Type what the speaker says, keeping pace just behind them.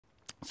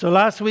So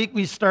last week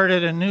we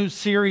started a new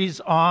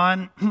series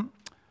on,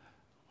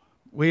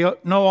 we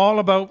know all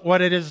about what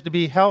it is to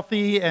be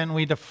healthy, and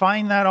we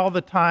define that all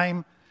the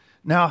time.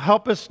 Now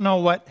help us know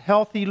what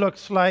healthy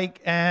looks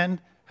like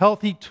and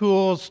healthy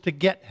tools to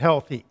get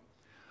healthy.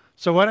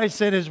 So what I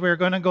said is we're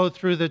going to go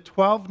through the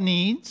 12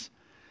 needs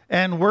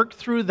and work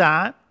through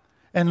that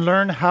and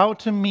learn how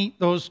to meet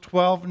those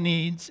 12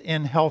 needs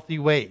in healthy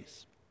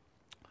ways.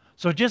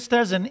 So just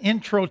as an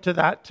intro to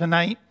that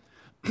tonight,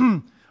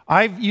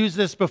 I've used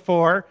this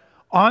before.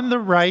 On the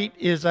right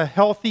is a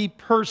healthy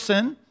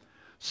person.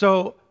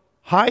 So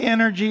high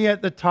energy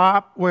at the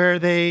top where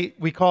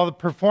we call the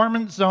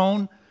performance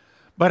zone.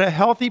 But a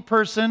healthy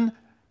person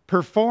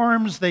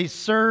performs, they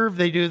serve,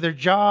 they do their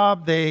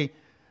job, they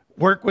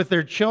work with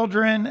their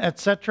children,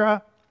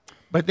 etc.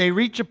 But they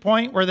reach a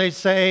point where they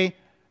say,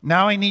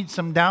 now I need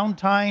some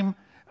downtime,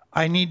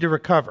 I need to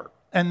recover.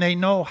 And they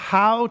know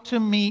how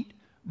to meet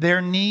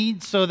their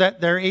needs so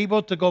that they're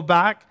able to go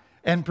back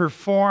and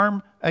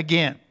perform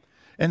again.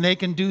 And they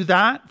can do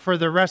that for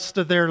the rest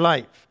of their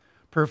life.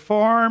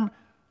 Perform,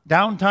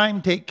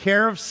 downtime, take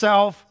care of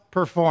self,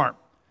 perform.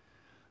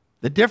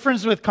 The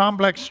difference with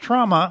complex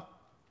trauma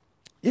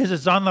is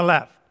it's on the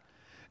left.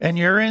 And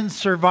you're in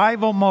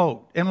survival mode.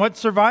 And what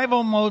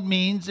survival mode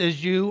means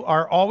is you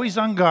are always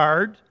on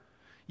guard.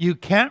 You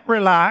can't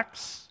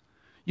relax.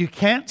 You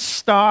can't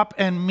stop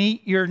and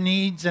meet your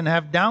needs and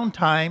have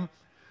downtime.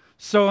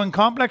 So in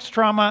complex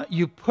trauma,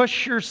 you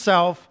push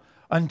yourself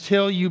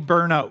until you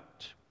burn out.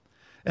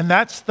 And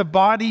that's the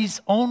body's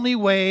only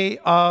way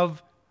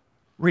of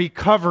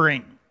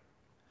recovering.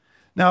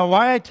 Now,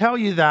 why I tell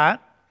you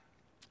that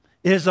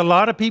is a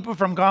lot of people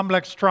from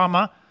complex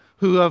trauma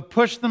who have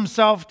pushed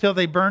themselves till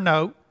they burn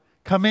out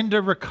come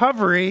into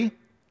recovery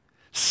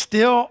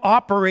still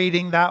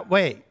operating that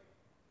way.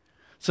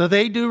 So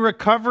they do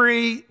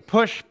recovery,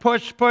 push,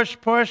 push, push,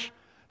 push.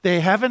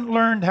 They haven't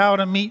learned how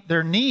to meet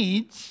their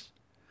needs,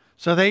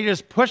 so they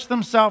just push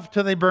themselves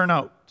till they burn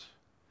out.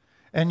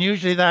 And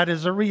usually that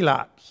is a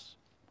relapse.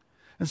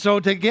 And so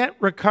to get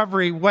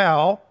recovery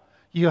well,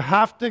 you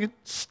have to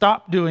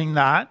stop doing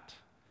that.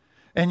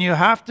 And you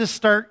have to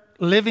start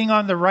living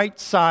on the right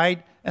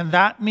side. And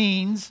that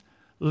means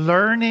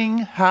learning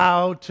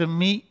how to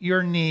meet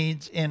your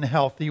needs in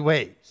healthy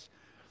ways.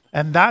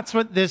 And that's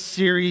what this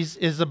series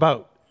is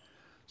about.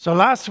 So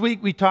last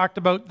week we talked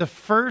about the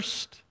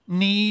first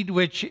need,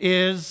 which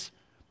is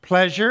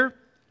pleasure.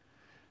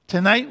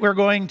 Tonight we're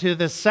going to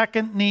the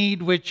second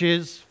need, which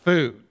is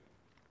food.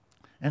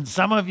 And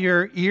some of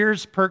your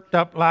ears perked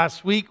up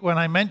last week when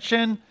I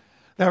mentioned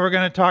that we're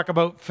going to talk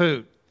about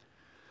food.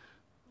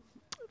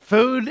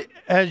 Food,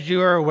 as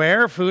you are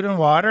aware, food and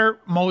water,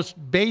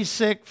 most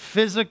basic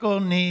physical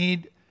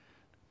need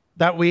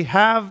that we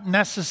have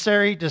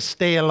necessary to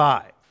stay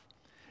alive.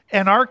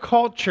 And our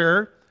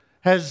culture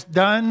has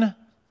done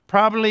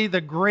probably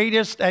the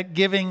greatest at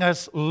giving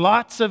us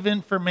lots of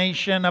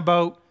information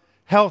about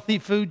healthy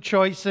food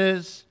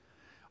choices,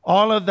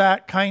 all of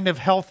that kind of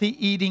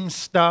healthy eating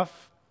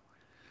stuff.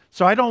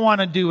 So I don't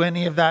want to do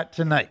any of that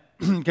tonight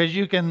because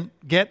you can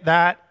get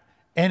that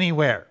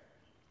anywhere.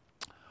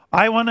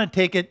 I want to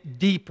take it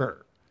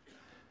deeper.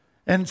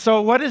 And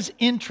so what is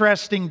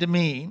interesting to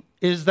me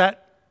is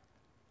that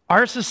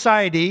our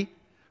society,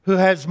 who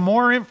has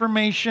more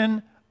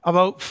information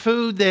about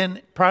food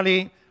than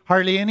probably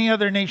hardly any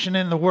other nation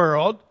in the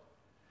world,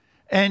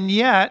 and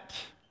yet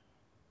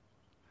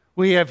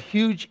we have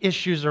huge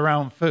issues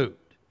around food.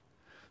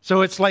 So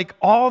it's like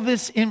all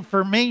this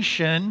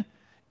information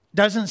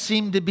doesn't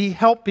seem to be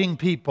helping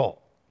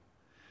people.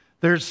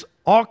 There's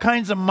all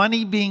kinds of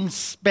money being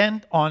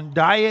spent on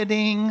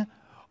dieting,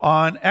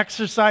 on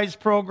exercise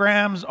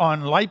programs,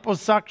 on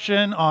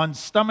liposuction, on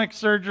stomach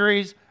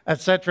surgeries,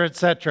 etc.,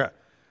 etc.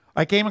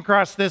 I came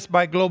across this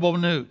by Global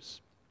News.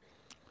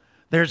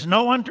 There's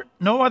no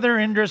other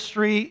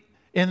industry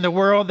in the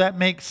world that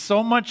makes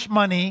so much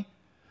money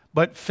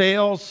but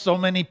fails so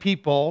many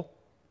people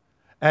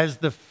as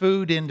the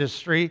food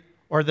industry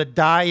or the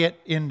diet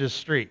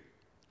industry.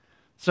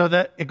 So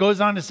that it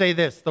goes on to say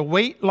this: the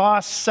weight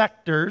loss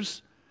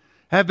sectors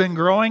have been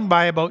growing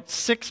by about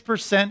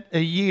 6%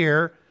 a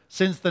year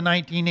since the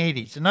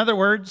 1980s. In other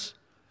words,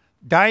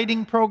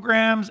 dieting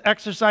programs,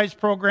 exercise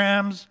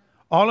programs,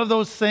 all of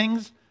those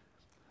things,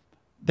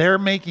 they're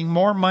making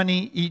more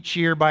money each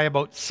year by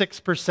about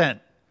 6%.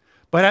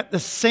 But at the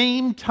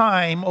same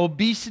time,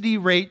 obesity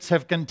rates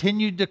have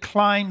continued to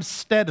climb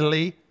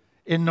steadily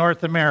in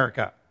North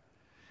America.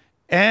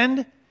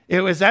 And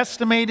it was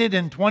estimated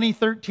in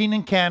 2013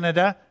 in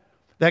Canada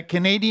that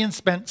Canadians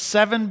spent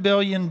 $7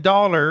 billion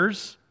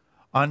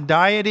on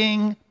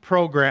dieting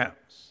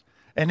programs.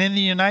 And in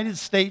the United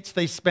States,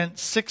 they spent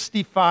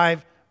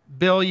 $65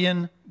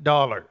 billion.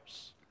 And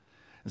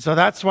so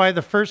that's why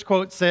the first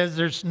quote says,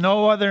 there's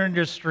no other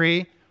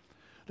industry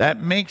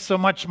that makes so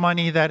much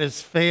money that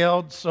has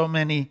failed so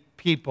many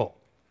people.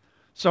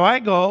 So I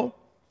go,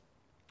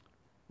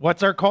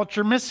 what's our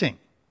culture missing?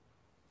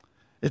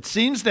 It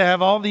seems to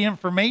have all the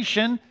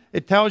information.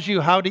 It tells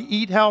you how to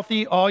eat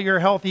healthy, all your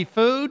healthy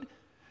food,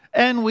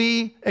 and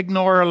we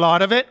ignore a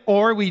lot of it,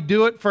 or we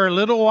do it for a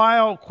little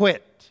while,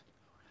 quit.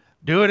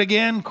 Do it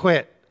again,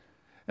 quit.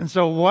 And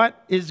so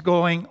what is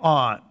going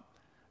on?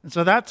 And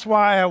so that's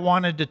why I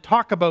wanted to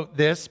talk about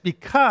this,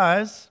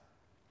 because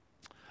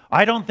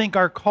I don't think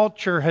our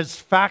culture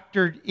has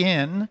factored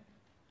in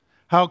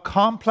how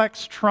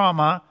complex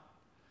trauma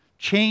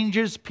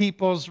changes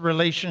people's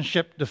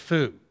relationship to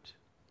food.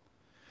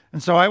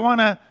 And so I want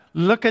to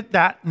look at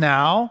that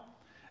now,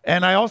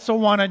 and I also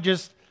want to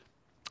just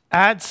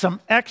add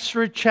some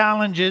extra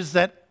challenges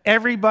that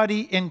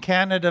everybody in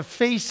Canada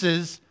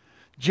faces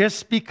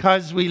just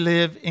because we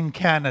live in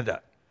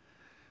Canada.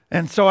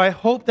 And so I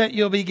hope that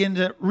you'll begin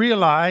to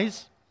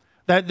realize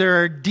that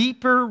there are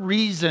deeper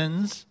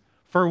reasons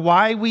for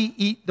why we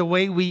eat the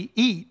way we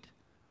eat,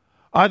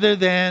 other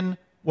than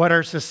what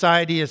our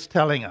society is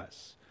telling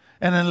us.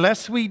 And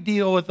unless we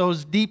deal with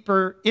those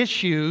deeper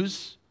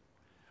issues,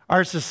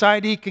 our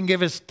society can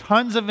give us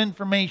tons of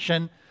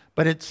information,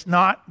 but it's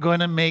not going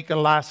to make a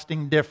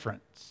lasting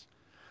difference.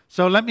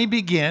 So let me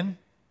begin.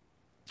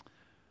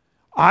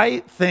 I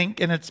think,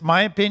 and it's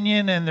my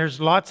opinion, and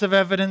there's lots of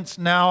evidence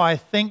now, I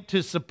think,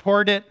 to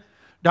support it.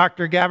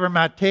 Dr. Gabor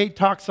Mate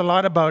talks a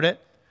lot about it,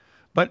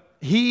 but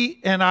he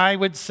and I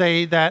would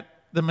say that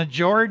the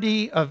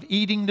majority of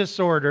eating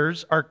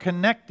disorders are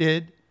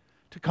connected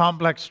to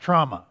complex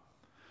trauma.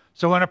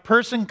 So when a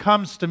person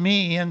comes to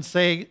me and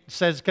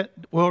says,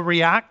 will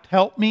React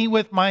help me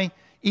with my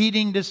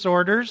eating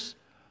disorders?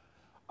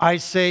 I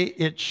say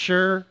it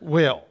sure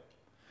will.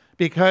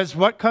 Because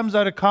what comes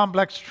out of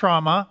complex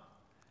trauma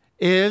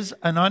is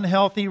an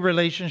unhealthy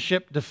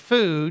relationship to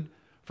food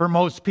for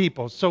most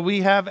people. So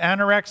we have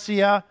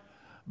anorexia,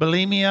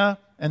 bulimia,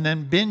 and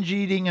then binge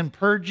eating and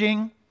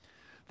purging.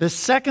 The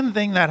second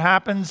thing that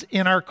happens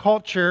in our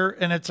culture,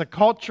 and it's a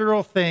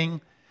cultural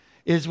thing,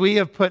 is we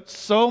have put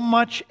so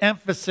much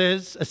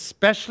emphasis,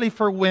 especially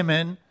for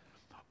women,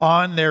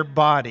 on their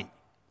body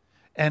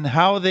and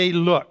how they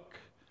look.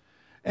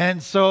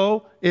 And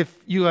so if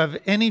you have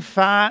any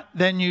fat,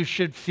 then you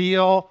should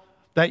feel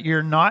that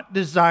you're not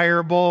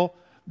desirable,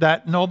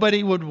 that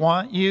nobody would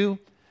want you.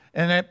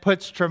 And it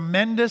puts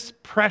tremendous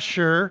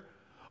pressure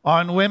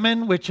on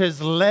women, which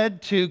has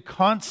led to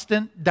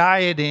constant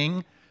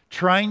dieting,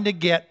 trying to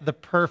get the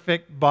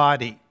perfect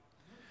body.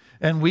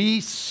 And we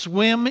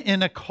swim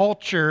in a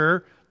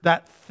culture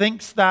that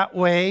thinks that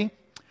way.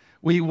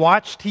 We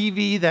watch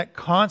TV that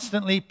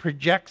constantly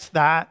projects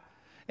that,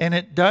 and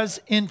it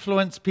does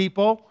influence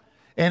people.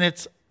 And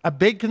it's a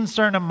big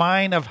concern of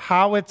mine of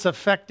how it's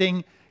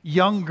affecting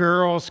young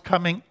girls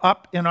coming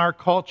up in our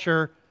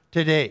culture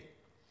today.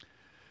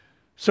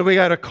 So we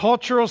got a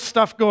cultural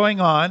stuff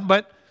going on,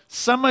 but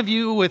some of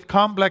you with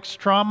complex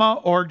trauma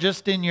or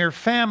just in your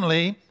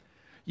family,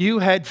 you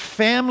had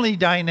family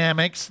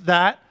dynamics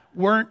that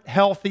weren't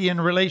healthy in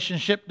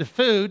relationship to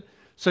food.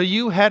 So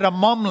you had a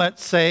mom,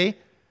 let's say,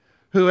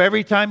 who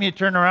every time you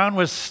turn around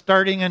was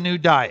starting a new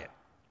diet.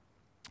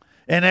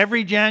 And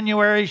every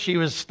January she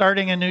was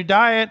starting a new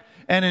diet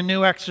and a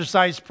new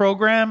exercise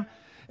program.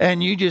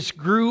 And you just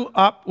grew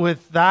up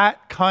with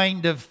that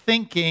kind of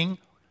thinking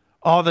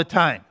all the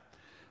time.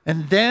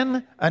 And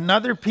then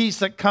another piece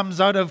that comes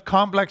out of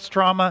complex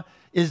trauma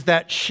is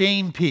that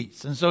shame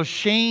piece. And so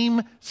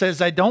shame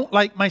says, I don't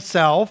like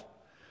myself.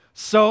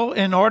 So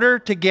in order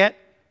to get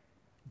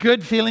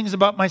good feelings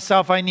about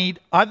myself, I need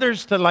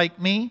others to like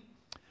me.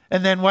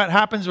 And then what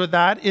happens with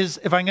that is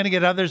if I'm going to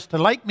get others to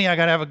like me, I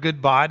got to have a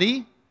good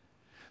body.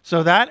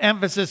 So that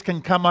emphasis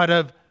can come out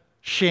of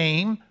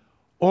shame.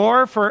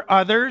 Or for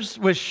others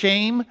with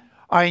shame,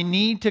 I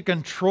need to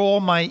control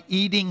my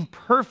eating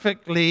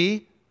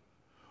perfectly,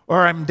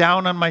 or I'm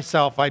down on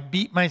myself. I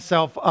beat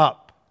myself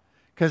up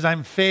because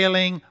I'm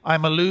failing,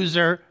 I'm a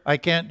loser, I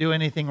can't do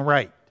anything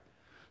right.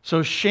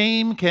 So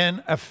shame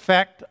can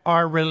affect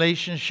our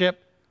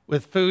relationship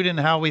with food and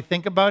how we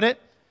think about it.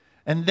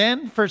 And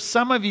then for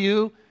some of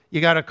you, you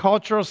got a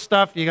cultural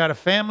stuff, you got a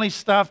family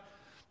stuff,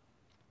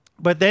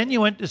 but then you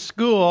went to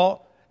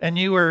school and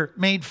you were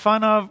made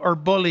fun of or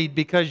bullied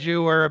because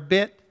you were a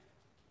bit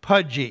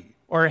pudgy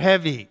or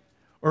heavy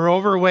or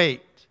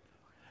overweight.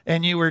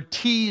 And you were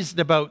teased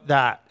about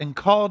that and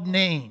called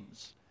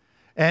names.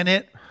 And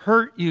it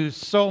hurt you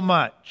so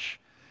much.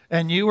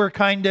 And you were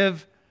kind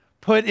of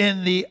put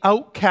in the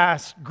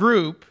outcast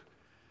group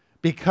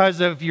because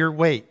of your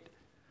weight.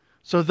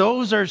 So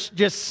those are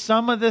just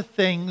some of the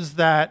things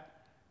that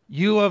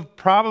you have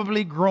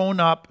probably grown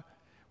up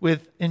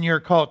with in your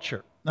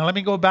culture. Now let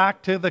me go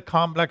back to the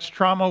complex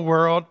trauma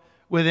world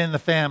within the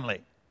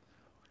family.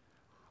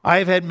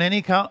 I've had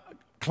many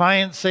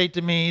clients say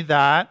to me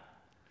that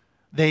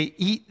they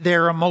eat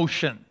their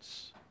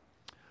emotions.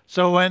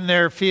 So when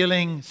they're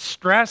feeling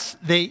stress,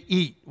 they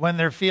eat. When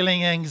they're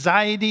feeling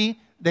anxiety,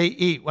 they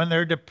eat. When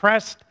they're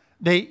depressed,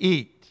 they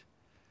eat.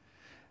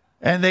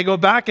 And they go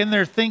back in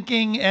their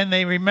thinking and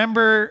they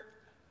remember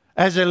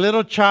as a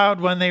little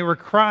child when they were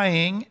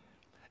crying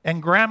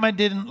and grandma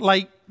didn't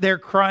like their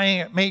crying.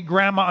 It made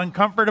grandma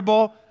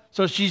uncomfortable.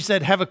 So she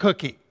said, have a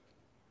cookie.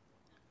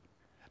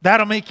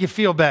 That'll make you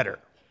feel better.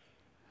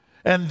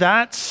 And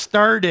that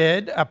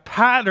started a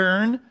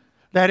pattern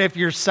that if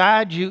you're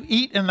sad, you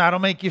eat, and that'll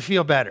make you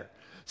feel better.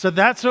 So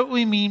that's what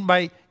we mean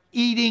by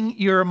eating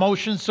your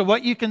emotions. So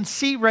what you can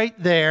see right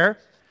there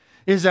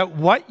is that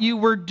what you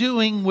were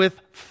doing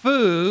with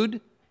food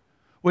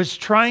was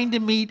trying to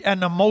meet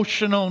an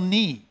emotional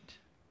need.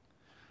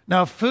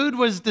 Now, food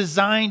was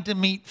designed to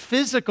meet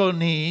physical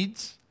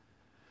needs,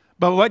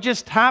 but what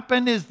just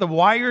happened is the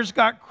wires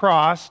got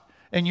crossed,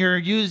 and you're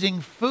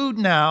using food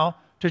now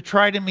to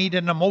try to meet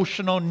an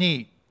emotional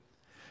need.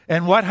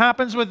 And what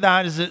happens with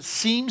that is it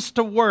seems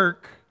to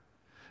work,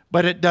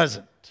 but it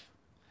doesn't.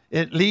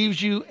 It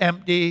leaves you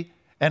empty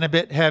and a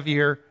bit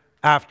heavier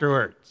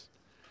afterwards.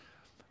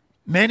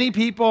 Many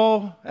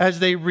people, as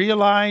they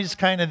realize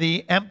kind of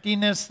the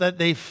emptiness that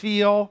they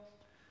feel,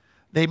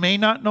 they may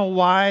not know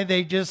why,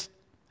 they just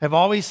have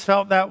always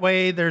felt that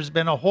way. There's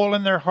been a hole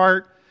in their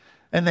heart,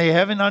 and they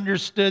haven't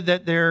understood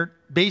that their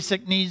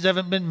basic needs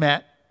haven't been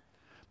met.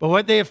 But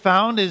what they have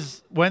found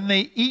is when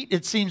they eat,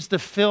 it seems to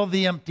fill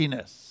the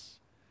emptiness.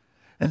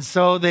 And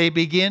so they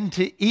begin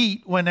to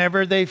eat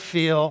whenever they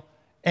feel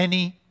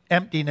any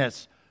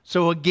emptiness.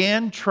 So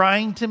again,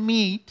 trying to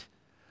meet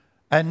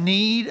a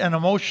need, an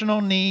emotional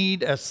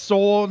need, a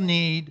soul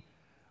need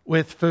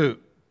with food.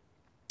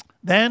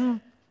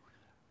 Then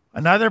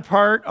another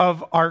part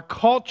of our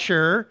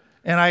culture,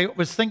 and I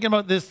was thinking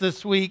about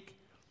this week.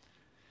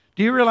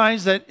 Do you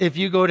realize that if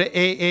you go to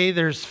AA,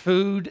 there's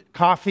food,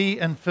 coffee,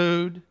 and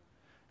food?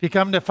 If you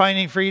come to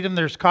Finding Freedom,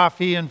 there's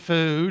coffee and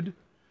food.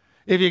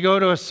 If you go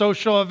to a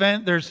social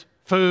event, there's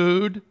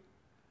food.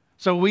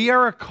 So we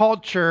are a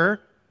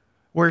culture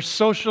where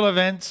social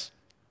events,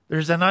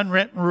 there's an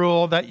unwritten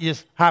rule that you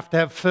have to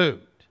have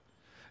food.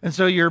 And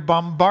so you're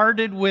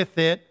bombarded with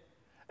it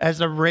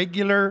as a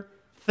regular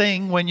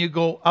thing when you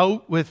go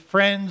out with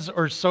friends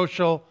or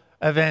social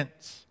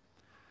events.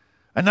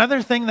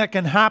 Another thing that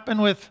can happen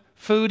with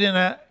food in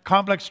a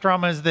complex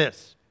trauma is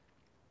this.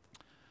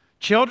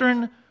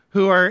 Children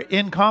who are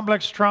in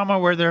complex trauma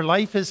where their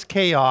life is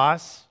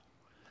chaos,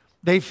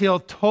 they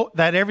feel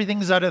that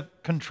everything's out of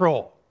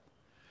control.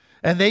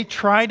 And they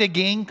try to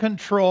gain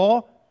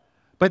control,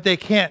 but they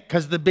can't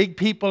because the big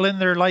people in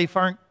their life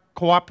aren't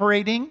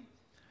cooperating.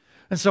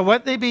 And so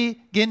what they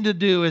begin to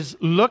do is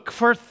look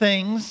for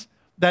things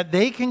that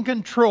they can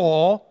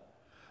control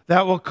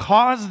that will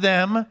cause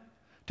them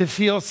to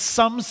feel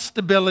some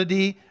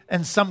stability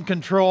and some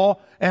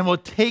control, and will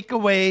take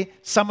away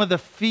some of the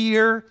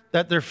fear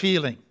that they're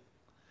feeling.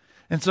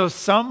 And so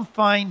some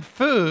find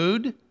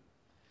food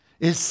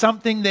is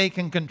something they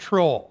can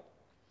control.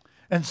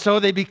 And so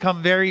they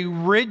become very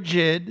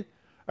rigid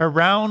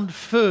around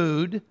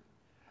food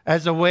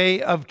as a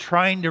way of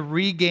trying to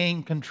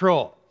regain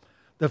control.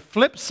 The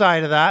flip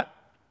side of that,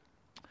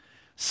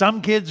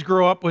 some kids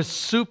grow up with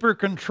super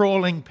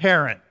controlling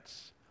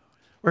parents,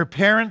 where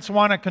parents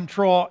want to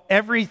control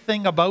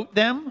everything about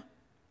them,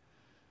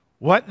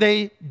 what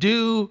they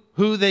do,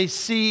 who they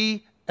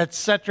see,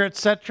 etc.,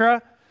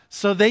 etc.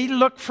 So they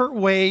look for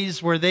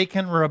ways where they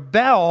can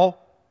rebel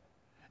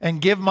and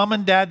give mom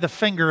and dad the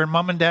finger, and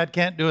mom and dad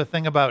can't do a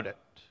thing about it.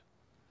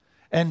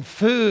 And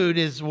food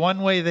is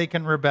one way they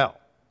can rebel.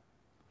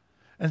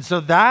 And so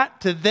that,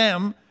 to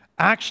them,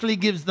 actually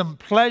gives them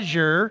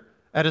pleasure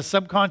at a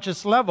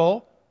subconscious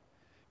level,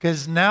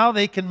 because now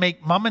they can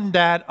make mom and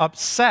dad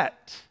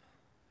upset,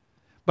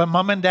 but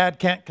mom and dad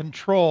can't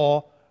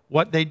control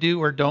what they do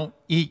or don't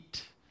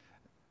eat.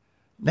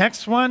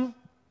 Next one,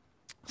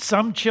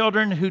 some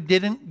children who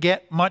didn't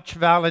get much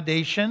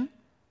validation,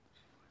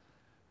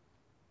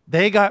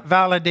 they got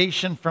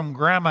validation from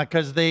grandma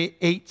because they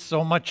ate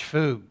so much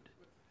food.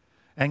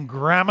 And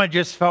grandma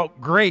just felt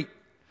great.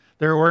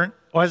 There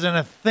wasn't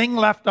a thing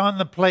left on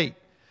the plate.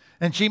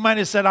 And she might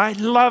have said, I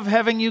love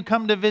having you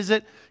come to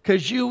visit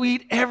because you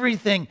eat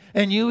everything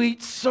and you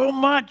eat so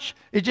much.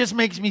 It just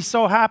makes me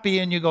so happy.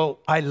 And you go,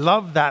 I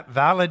love that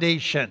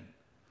validation.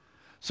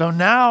 So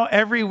now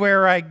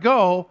everywhere I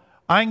go,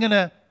 I'm going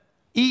to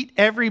eat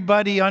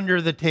everybody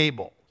under the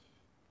table.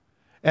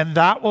 And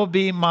that will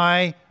be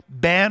my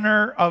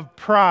banner of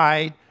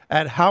pride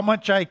at how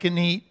much I can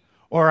eat,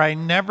 or I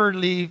never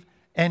leave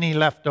any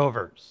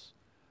leftovers.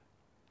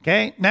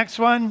 Okay, next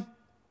one.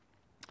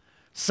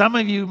 Some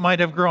of you might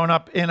have grown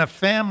up in a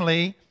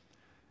family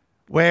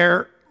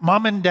where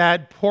mom and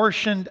dad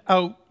portioned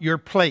out your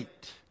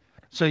plate.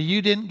 So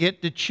you didn't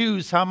get to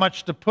choose how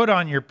much to put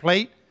on your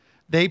plate.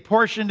 They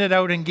portioned it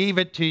out and gave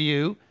it to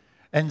you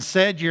and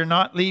said you're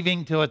not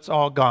leaving till it's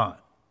all gone.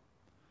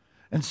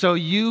 And so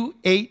you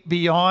ate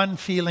beyond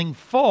feeling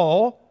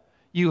full.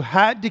 You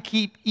had to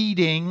keep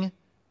eating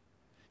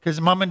because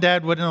mom and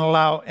dad wouldn't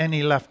allow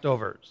any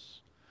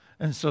leftovers.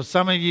 And so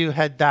some of you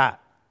had that.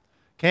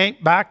 Okay,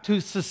 back to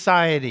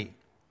society.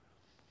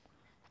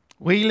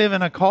 We live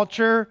in a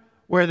culture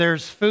where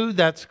there's food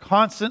that's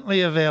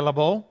constantly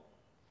available,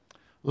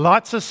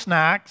 lots of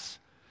snacks.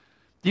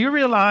 Do you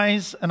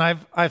realize, and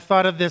I've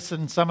thought of this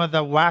in some of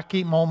the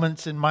wacky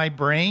moments in my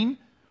brain,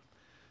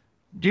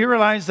 do you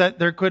realize that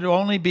there could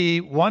only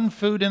be one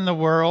food in the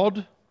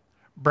world,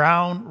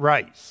 brown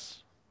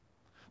rice?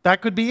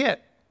 That could be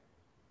it.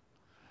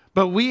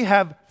 But we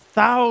have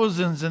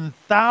thousands and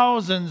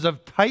thousands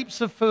of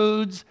types of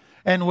foods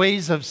and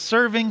ways of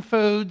serving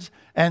foods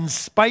and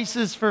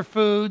spices for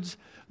foods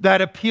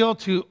that appeal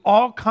to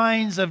all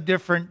kinds of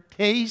different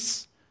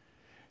tastes.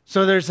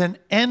 So there's an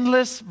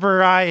endless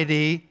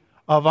variety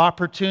of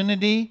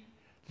opportunity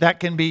that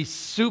can be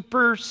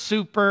super,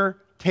 super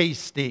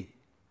tasty.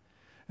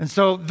 And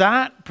so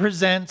that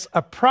presents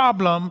a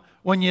problem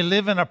when you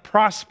live in a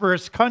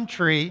prosperous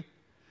country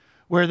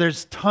where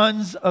there's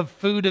tons of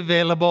food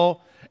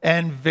available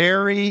and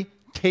very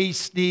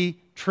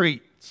tasty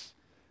treats.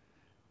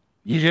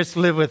 You just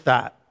live with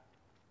that.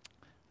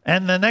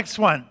 And the next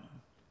one.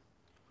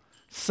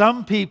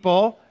 Some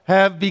people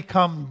have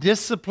become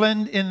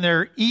disciplined in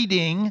their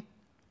eating,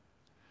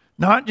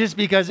 not just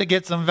because it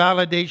gets them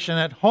validation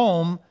at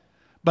home,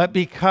 but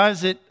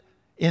because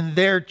in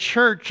their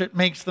church it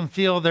makes them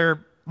feel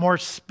they're more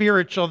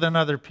spiritual than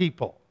other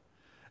people.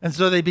 And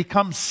so they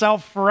become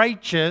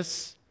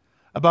self-righteous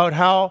about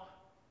how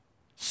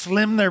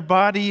slim their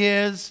body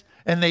is,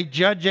 and they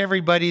judge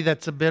everybody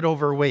that's a bit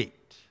overweight.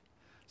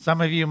 Some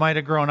of you might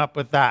have grown up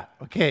with that.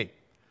 Okay,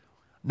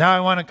 now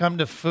I want to come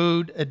to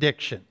food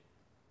addiction.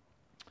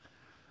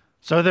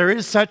 So there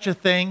is such a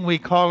thing, we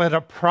call it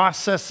a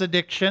process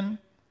addiction.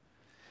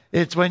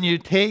 It's when you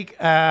take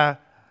an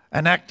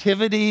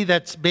activity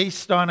that's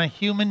based on a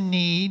human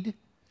need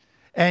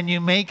and you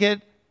make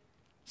it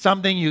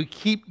something you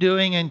keep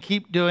doing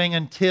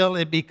until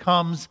it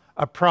becomes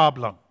a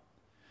problem.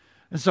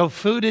 And so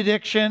food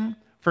addiction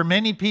for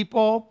many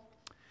people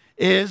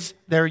is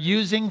they're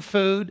using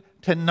food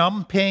to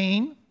numb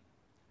pain.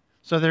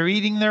 So they're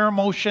eating their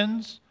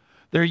emotions.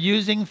 They're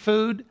using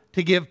food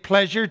to give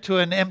pleasure to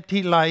an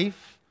empty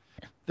life.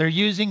 They're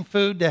using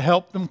food to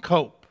help them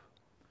cope.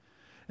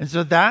 And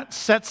so that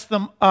sets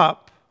them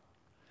up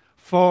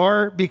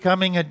for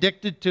becoming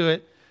addicted to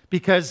it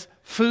because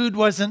food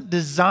wasn't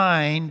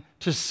designed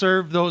to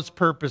serve those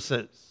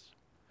purposes.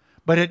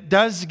 But it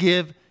does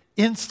give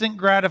instant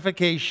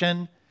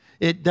gratification.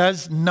 It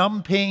does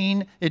numb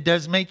pain. It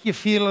does make you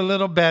feel a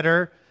little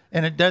better.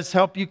 And it does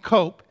help you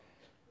cope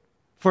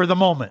for the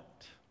moment.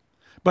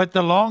 But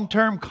the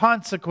long-term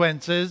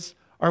consequences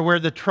are where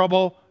the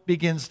trouble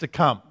begins to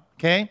come.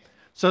 Okay?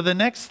 So the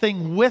next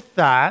thing with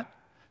that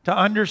to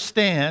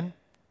understand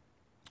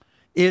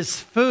is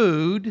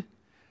food,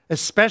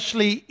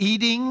 especially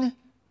eating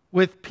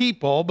with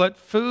people, but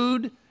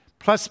food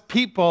plus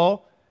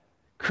people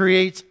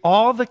creates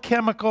all the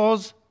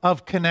chemicals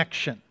of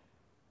connection.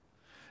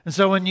 And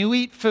so when you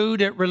eat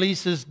food, it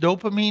releases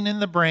dopamine in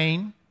the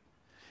brain.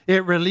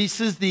 It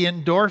releases the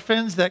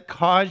endorphins that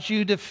cause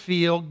you to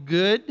feel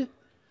good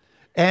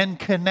and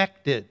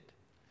connected.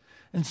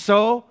 And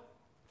so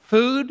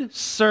food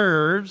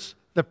serves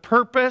the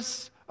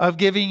purpose of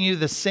giving you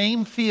the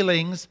same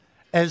feelings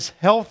as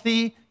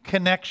healthy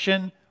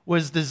connection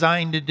was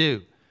designed to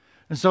do.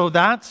 And so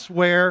that's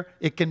where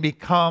it can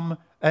become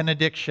an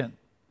addiction.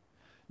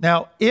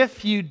 Now,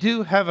 if you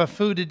do have a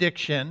food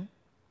addiction,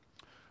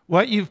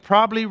 what you've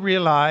probably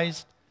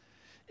realized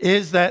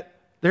is that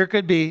there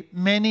could be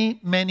many,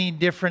 many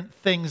different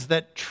things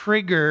that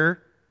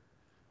trigger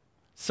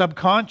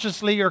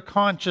subconsciously or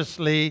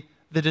consciously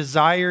the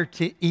desire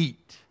to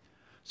eat.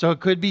 So it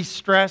could be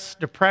stress,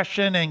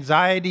 depression,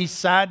 anxiety,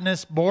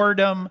 sadness,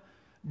 boredom,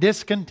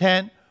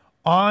 discontent,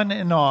 on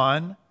and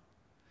on.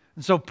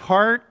 And so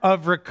part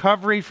of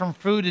recovery from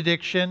food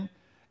addiction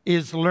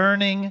is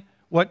learning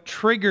what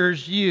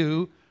triggers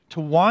you to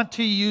want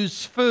to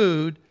use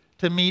food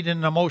to meet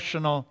an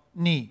emotional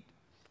need.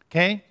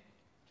 Okay?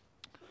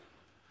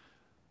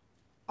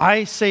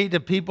 I say to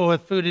people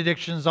with food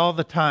addictions all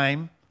the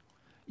time,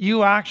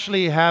 you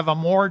actually have a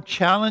more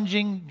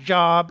challenging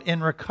job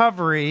in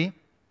recovery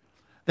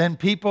than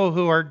people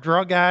who are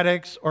drug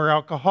addicts or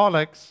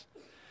alcoholics,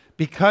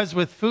 because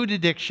with food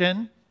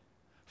addiction,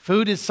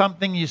 food is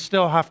something you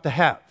still have to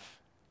have.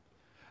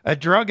 A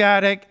drug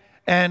addict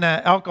and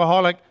an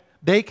alcoholic,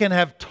 they can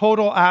have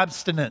total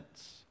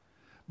abstinence.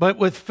 But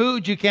with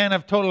food, you can't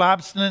have total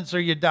abstinence or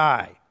you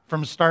die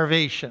from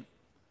starvation.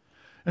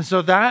 And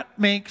so that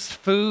makes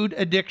food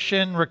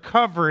addiction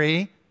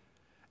recovery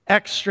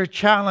extra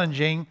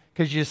challenging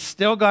because you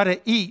still got to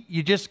eat.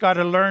 You just got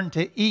to learn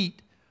to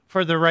eat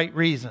for the right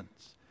reasons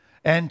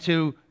and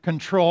to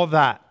control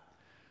that.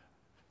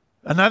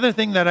 Another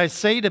thing that I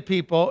say to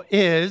people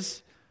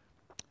is,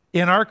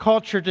 in our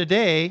culture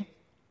today,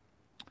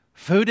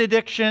 food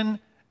addiction,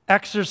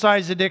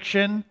 exercise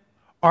addiction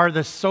are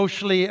the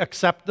socially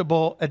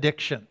acceptable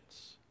addictions.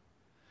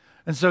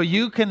 And so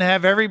you can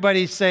have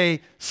everybody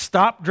say,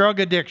 stop drug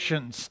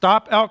addiction,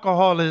 stop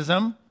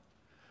alcoholism,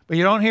 but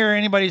you don't hear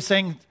anybody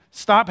saying,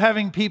 stop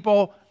having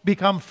people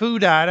become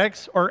food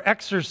addicts or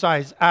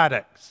exercise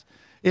addicts.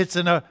 It's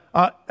a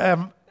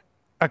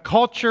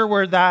culture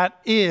where that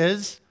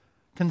is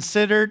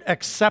considered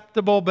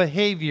acceptable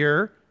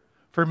behavior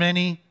for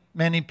many,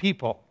 many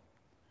people.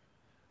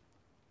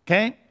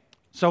 Okay?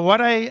 So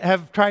what I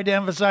have tried to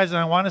emphasize, and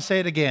I want to say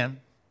it again,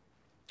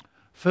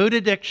 food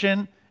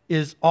addiction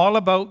is all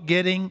about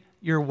getting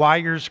your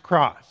wires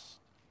crossed.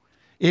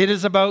 It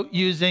is about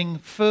using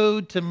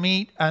food to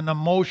meet an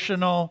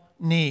emotional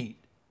need.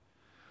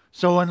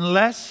 So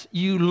unless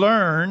you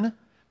learn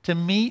to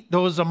meet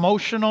those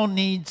emotional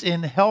needs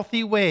in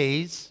healthy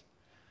ways,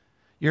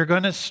 you're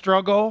going to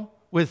struggle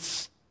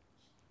with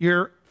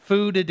your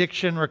food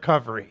addiction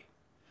recovery,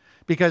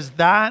 because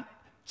that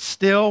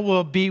still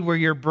will be where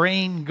your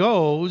brain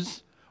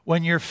goes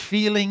when you're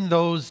feeling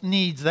those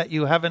needs that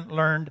you haven't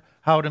learned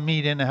how to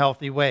meet in a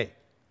healthy way.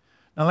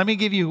 Now, let me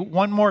give you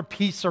one more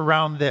piece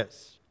around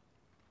this.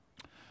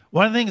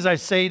 One of the things I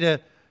say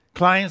to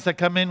clients that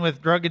come in with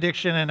drug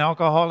addiction and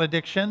alcohol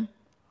addiction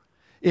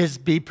is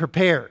be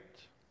prepared.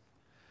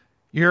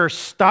 You're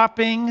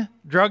stopping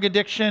drug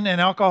addiction and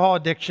alcohol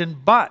addiction,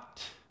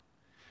 but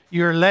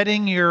you're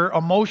letting your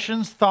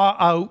emotions thaw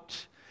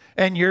out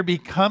and you're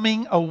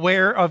becoming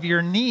aware of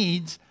your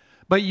needs,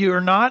 but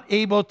you're not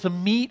able to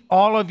meet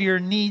all of your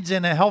needs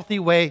in a healthy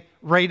way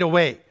right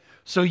away.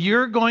 So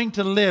you're going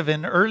to live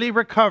in early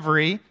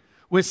recovery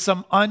with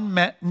some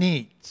unmet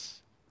needs.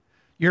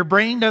 Your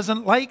brain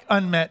doesn't like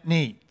unmet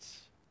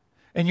needs.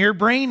 And your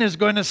brain is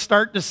going to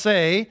start to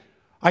say,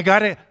 I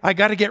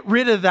gotta get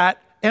rid of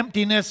that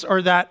emptiness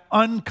or that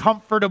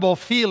uncomfortable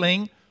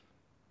feeling.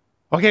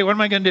 Okay, what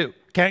am I going to do?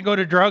 Can't go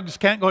to drugs,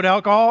 can't go to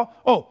alcohol.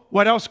 Oh,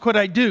 what else could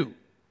I do?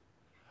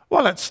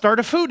 Well, let's start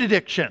a food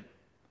addiction.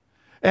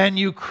 And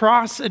you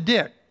cross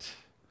addict.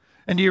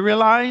 And do you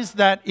realize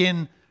that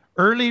in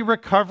early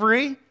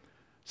recovery,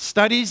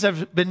 studies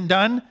have been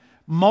done,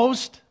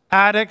 most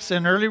addicts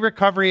in early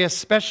recovery,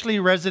 especially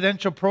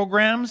residential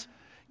programs,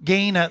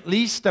 gain at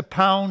least a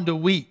pound a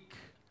week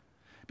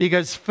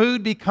because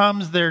food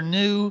becomes their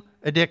new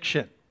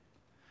addiction.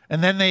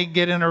 And then they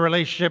get in a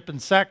relationship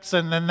and sex,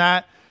 and then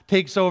that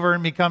takes over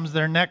and becomes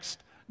their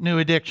next new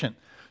addiction.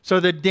 So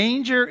the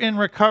danger in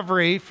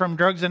recovery from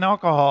drugs and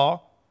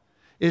alcohol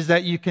is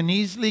that you can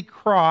easily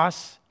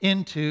cross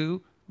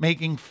into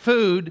making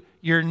food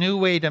your new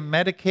way to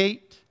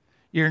medicate,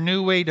 your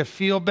new way to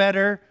feel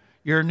better,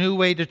 your new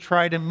way to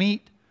try to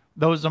meet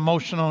those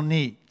emotional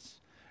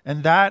needs.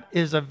 And that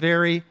is a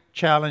very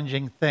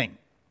challenging thing.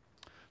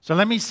 So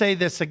let me say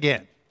this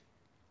again.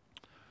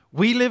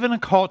 We live in a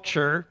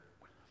culture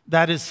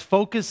that is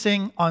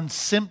focusing on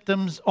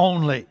symptoms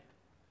only.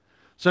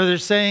 So they're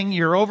saying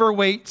you're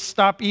overweight,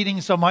 stop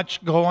eating so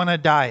much, go on a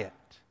diet.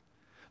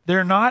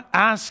 They're not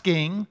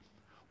asking,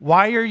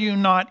 why are you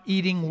not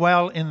eating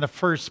well in the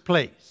first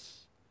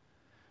place?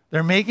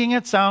 They're making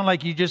it sound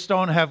like you just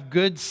don't have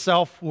good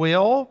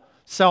self-will,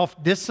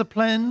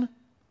 self-discipline,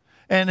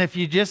 and if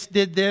you just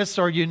did this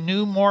or you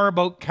knew more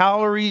about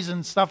calories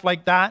and stuff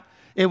like that,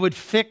 it would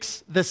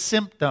fix the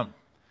symptom.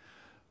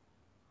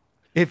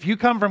 If you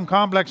come from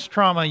complex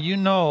trauma, you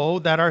know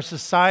that our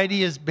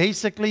society is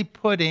basically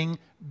putting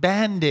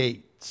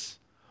Band-Aids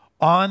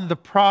on the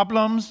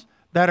problems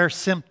that are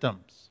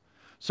symptoms.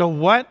 So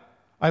what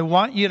I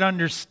want you to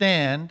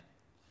understand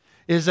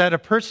is that a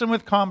person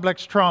with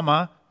complex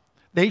trauma,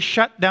 they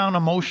shut down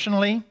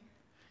emotionally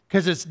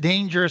because it's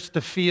dangerous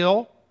to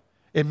feel.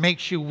 It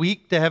makes you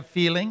weak to have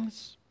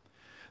feelings.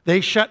 They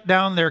shut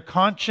down their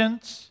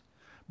conscience,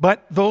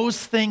 but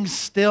those things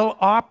still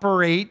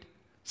operate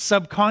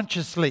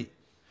subconsciously.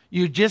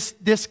 You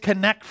just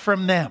disconnect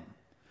from them.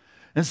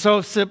 And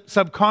so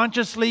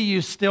subconsciously,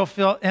 you still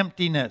feel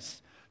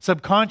emptiness.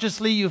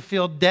 Subconsciously, you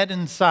feel dead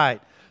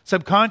inside.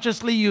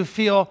 Subconsciously, you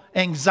feel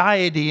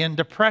anxiety and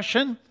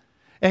depression,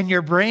 and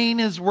your brain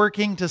is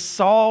working to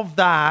solve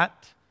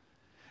that.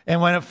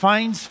 And when it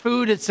finds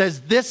food, it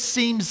says, this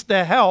seems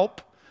to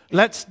help,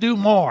 let's do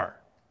more.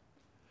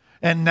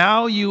 And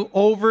now you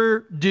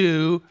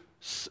overdo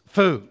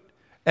food.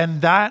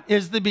 And that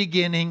is the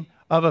beginning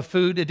of a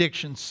food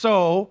addiction.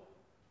 So,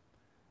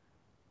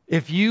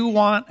 if you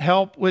want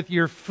help with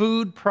your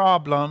food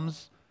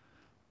problems,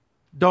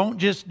 don't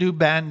just do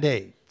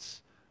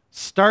Band-Aids.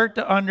 Start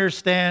to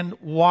understand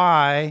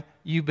why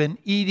you've been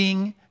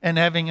eating and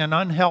having an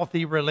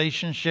unhealthy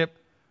relationship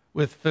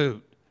with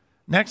food.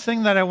 Next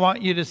thing that I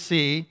want you to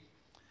see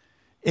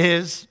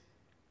is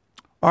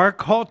our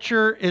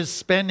culture is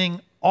spending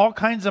all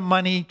kinds of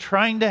money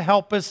trying to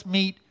help us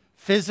meet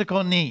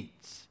physical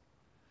needs.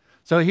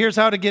 So here's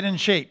how to get in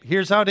shape.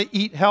 Here's how to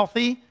eat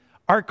healthy.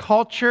 Our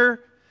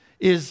culture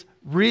is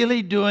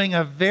really doing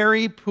a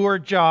very poor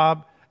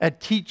job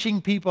at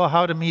teaching people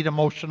how to meet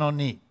emotional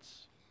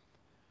needs.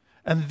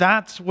 And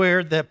that's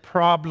where the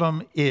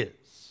problem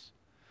is.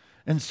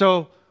 And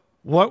so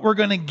what we're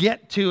going to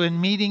get to in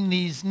meeting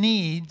these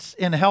needs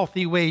in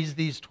healthy ways,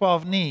 these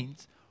 12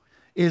 needs,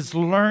 is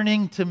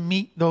learning to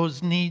meet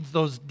those needs,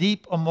 those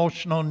deep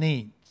emotional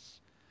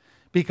needs.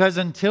 Because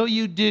until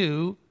you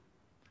do,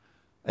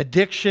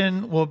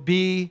 addiction will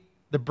be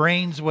the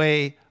brain's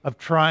way of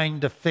trying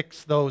to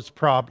fix those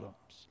problems.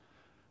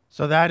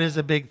 So that is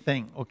a big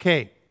thing.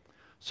 Okay,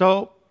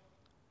 so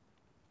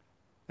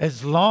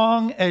as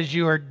long as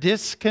you are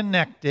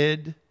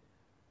disconnected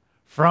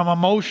from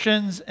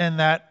emotions and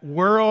that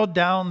world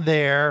down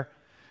there,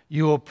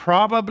 you will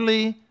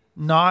probably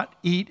not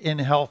eat in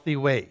healthy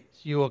ways.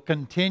 You will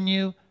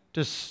continue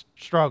to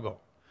struggle.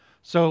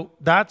 So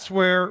that's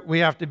where we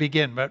have to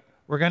begin. But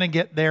We're going to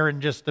get there in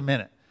just a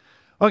minute.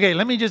 Okay,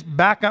 let me just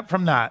back up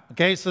from that.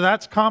 Okay, so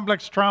that's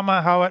complex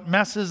trauma, how it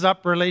messes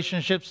up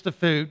relationships to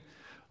food.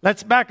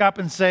 Let's back up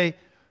and say,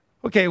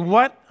 okay,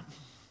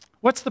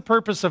 what's the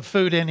purpose of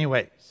food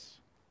anyways?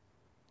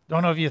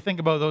 Don't know if you think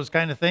about those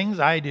kind of things.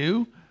 I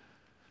do.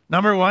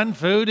 Number one,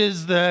 food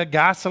is the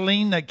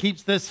gasoline that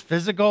keeps this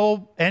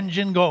physical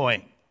engine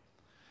going.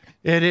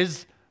 It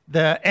is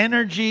the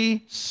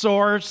energy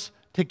source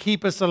to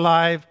keep us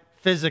alive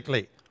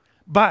physically.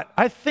 But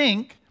I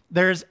think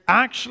there's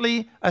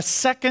actually a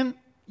second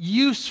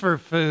use for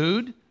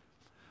food.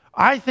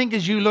 I think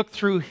as you look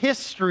through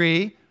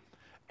history,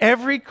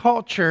 every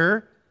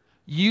culture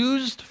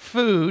used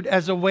food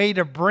as a way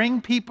to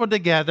bring people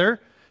together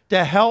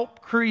to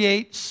help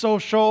create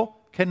social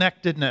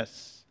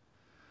connectedness.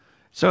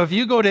 So if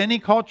you go to any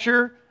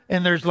culture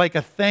and there's like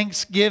a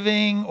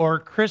Thanksgiving or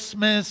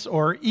Christmas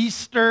or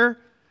Easter,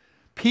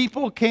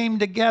 people came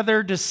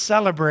together to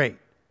celebrate.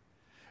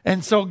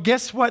 And so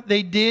guess what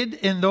they did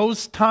in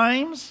those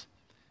times?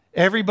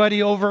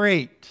 Everybody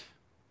overate,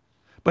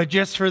 but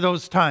just for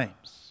those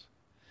times.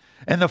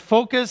 And the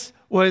focus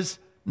was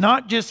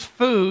not just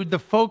food, the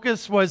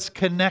focus was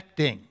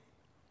connecting.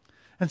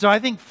 And so I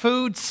think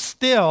food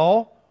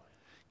still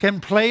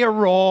can play a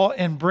role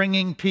in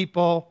bringing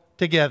people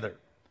together.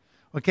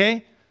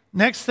 Okay?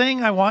 Next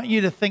thing I want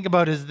you to think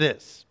about is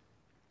this.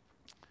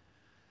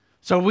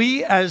 So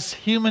we as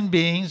human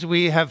beings,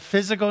 we have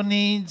physical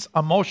needs,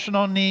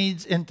 emotional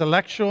needs,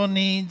 intellectual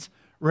needs,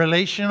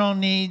 relational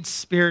needs,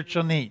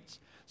 spiritual needs.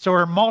 So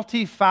we're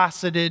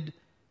multifaceted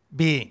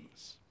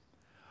beings.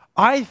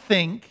 I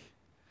think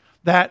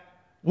that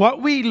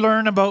what we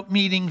learn about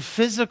meeting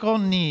physical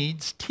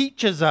needs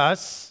teaches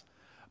us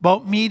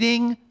about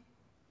meeting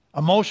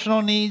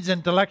emotional needs,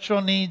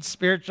 intellectual needs,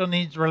 spiritual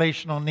needs,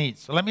 relational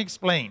needs. So let me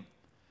explain.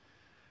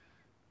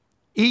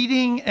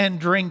 Eating and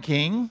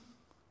drinking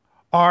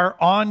are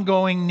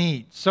ongoing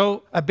needs.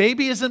 So a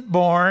baby isn't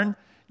born,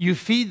 you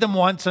feed them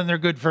once and they're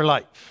good for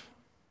life.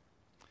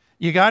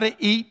 You got to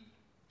eat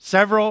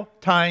several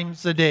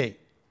times a day.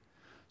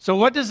 So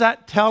what does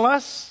that tell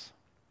us?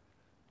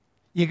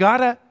 You got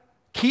to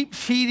keep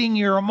feeding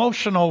your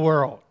emotional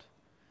world.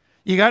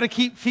 You got to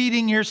keep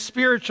feeding your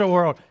spiritual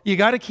world. You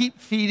got to keep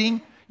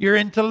feeding your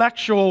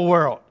intellectual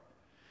world.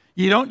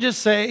 You don't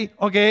just say,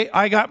 okay,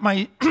 I got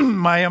my,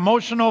 my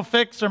emotional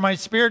fix or my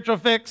spiritual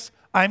fix,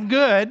 I'm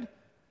good.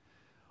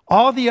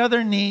 All the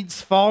other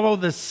needs follow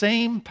the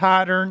same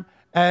pattern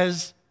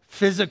as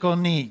physical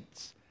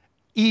needs.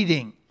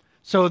 Eating.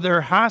 So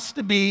there has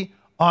to be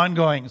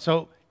ongoing.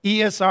 So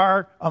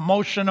ESR,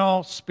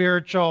 emotional,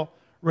 spiritual,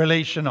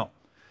 relational.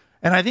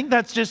 And I think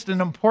that's just an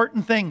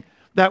important thing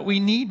that we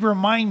need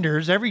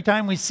reminders every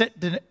time we sit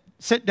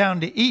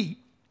down to eat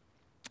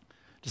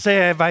to say,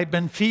 have I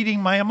been feeding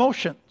my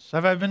emotions?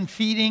 Have I been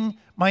feeding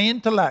my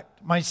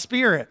intellect, my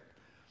spirit?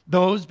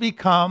 Those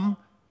become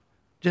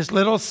just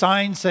little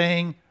signs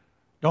saying,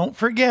 don't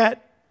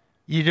forget,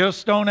 you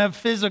just don't have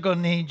physical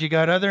needs, you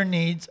got other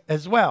needs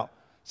as well.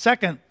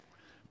 Second,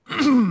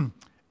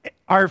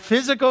 our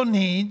physical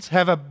needs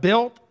have a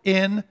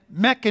built-in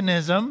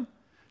mechanism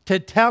to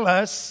tell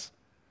us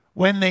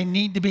when they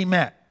need to be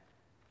met.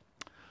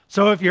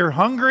 So if you're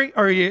hungry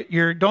or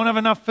you don't have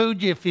enough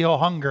food, you feel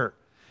hunger.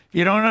 If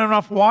you don't have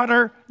enough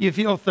water, you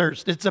feel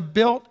thirst. It's a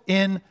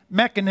built-in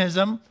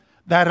mechanism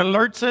that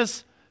alerts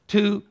us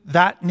to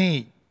that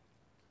need.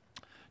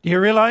 Do you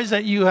realize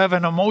that you have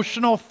an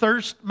emotional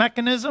thirst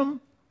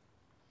mechanism?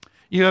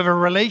 You have a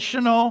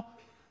relational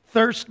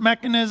thirst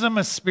mechanism,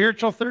 a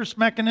spiritual thirst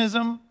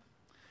mechanism.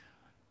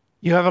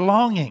 You have a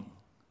longing.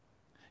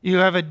 You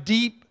have a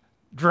deep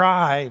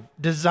drive,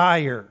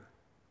 desire.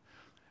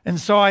 And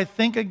so I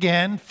think,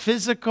 again,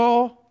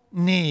 physical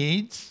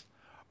needs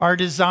are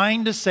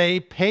designed to say,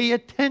 pay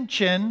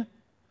attention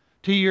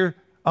to your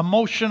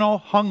emotional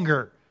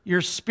hunger, your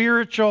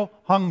spiritual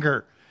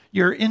hunger,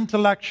 your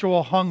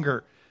intellectual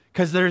hunger,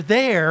 because they're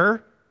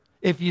there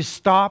if you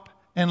stop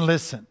and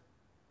listen.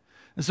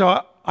 And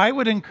so I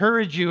would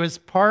encourage you as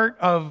part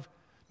of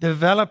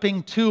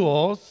developing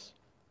tools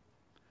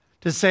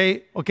to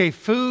say, okay,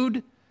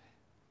 food,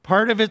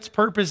 part of its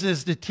purpose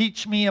is to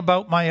teach me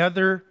about my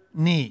other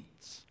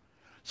needs.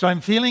 So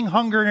I'm feeling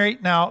hungry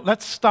right now.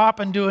 Let's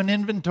stop and do an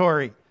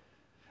inventory.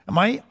 Am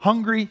I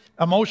hungry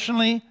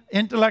emotionally,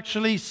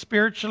 intellectually,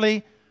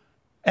 spiritually,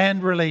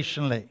 and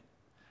relationally?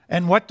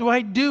 And what do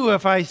I do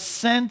if I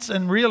sense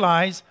and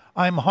realize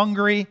I'm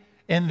hungry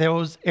in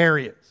those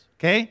areas?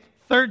 Okay?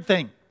 Third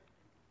thing,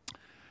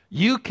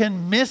 you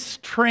can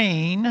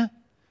mistrain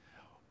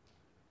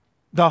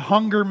the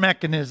hunger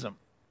mechanism.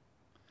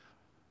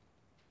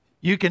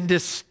 You can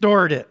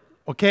distort it.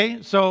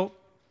 Okay? So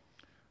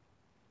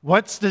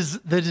what's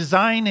the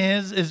design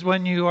is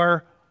when you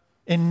are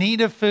in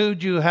need of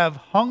food, you have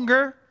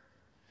hunger,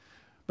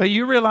 but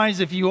you realize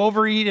if you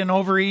overeat and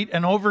overeat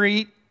and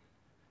overeat,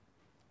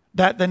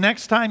 that the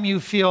next time you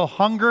feel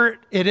hunger,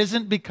 it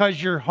isn't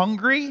because you're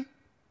hungry,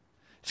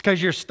 it's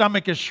because your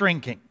stomach is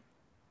shrinking.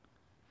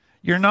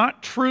 You're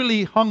not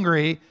truly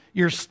hungry,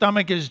 your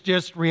stomach is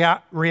just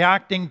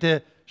reacting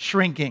to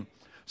shrinking.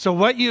 So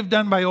what you've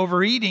done by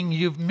overeating,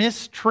 you've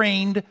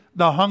mistrained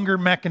the hunger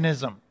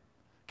mechanism.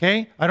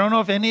 Okay? I don't know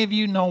if any of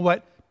you know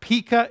what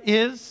pica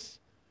is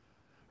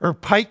or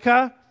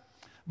pica.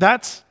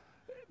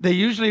 They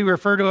usually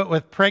refer to it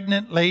with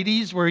pregnant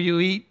ladies, where you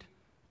eat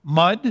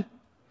mud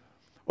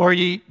or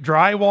you eat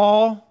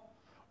drywall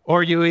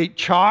or you eat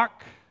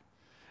chalk,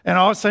 and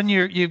all of a sudden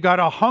you've got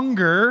a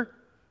hunger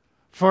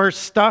for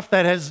stuff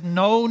that has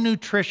no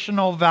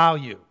nutritional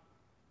value.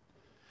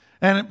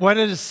 And what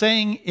it is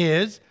saying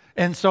is,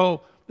 and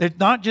so it's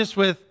not just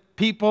with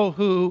people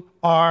who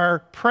are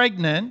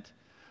pregnant,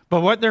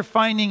 but what they're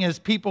finding is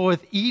people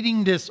with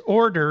eating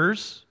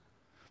disorders,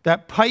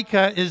 that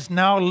pica is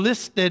now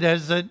listed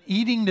as an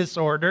eating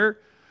disorder,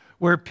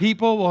 where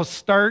people will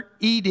start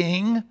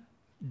eating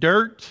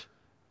dirt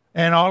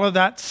and all of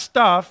that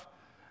stuff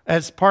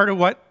as part of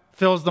what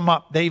fills them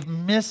up. They've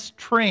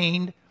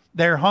mistrained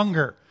their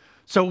hunger.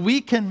 So we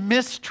can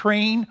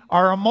mistrain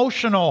our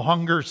emotional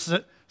hunger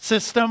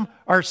system,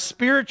 our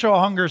spiritual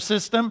hunger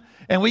system,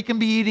 and we can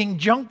be eating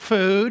junk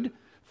food,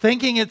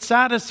 thinking it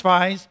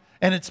satisfies,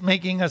 and it's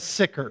making us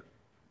sicker.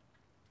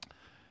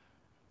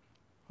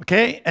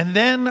 Okay, and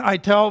then I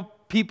tell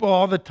people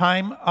all the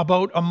time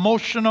about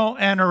emotional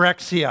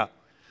anorexia.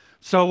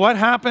 So what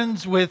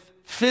happens with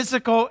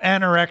physical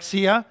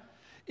anorexia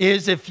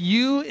is if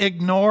you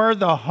ignore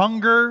the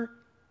hunger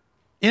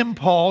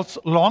impulse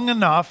long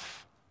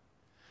enough,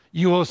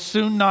 you will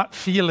soon not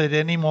feel it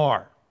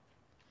anymore.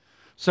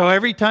 So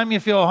every time you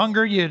feel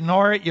hunger, you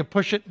ignore it, you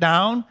push it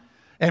down,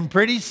 and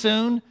pretty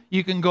soon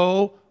you can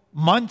go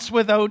months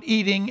without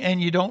eating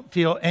and you don't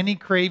feel any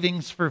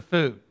cravings for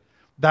food.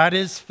 That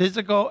is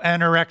physical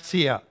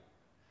anorexia.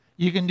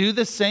 You can do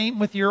the same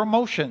with your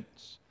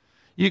emotions.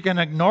 You can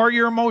ignore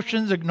your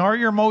emotions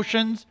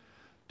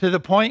to the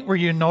point where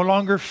you no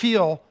longer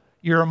feel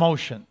your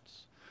emotions.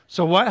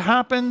 So what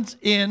happens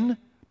in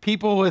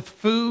people with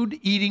food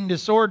eating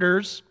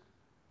disorders,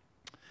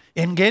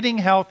 in getting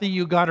healthy,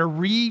 you got to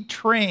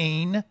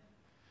retrain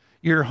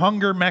your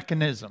hunger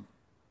mechanism.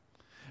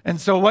 And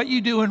so what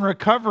you do in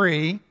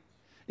recovery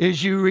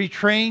is you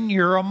retrain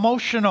your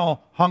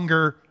emotional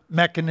hunger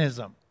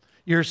mechanism,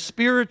 your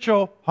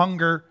spiritual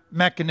hunger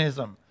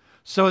mechanism,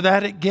 so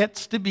that it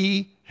gets to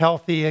be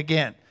healthy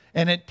again.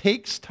 And it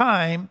takes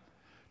time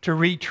to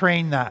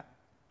retrain that.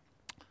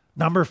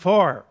 Number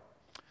 4,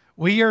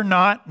 we are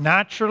not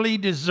naturally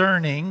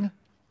discerning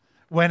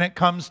when it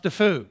comes to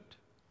food.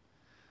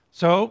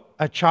 So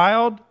a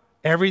child,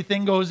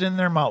 everything goes in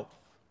their mouth.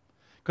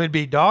 Could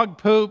be dog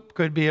poop,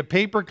 could be a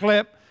paper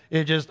clip,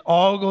 it just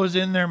all goes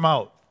in their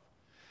mouth.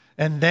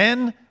 And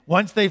then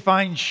once they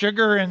find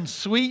sugar and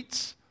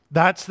sweets,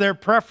 that's their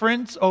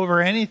preference over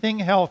anything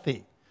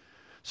healthy.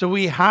 So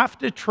we have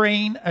to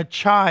train a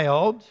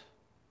child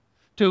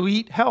to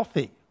eat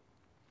healthy.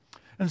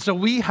 And so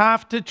we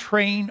have to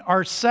train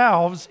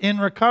ourselves in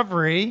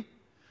recovery,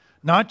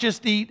 not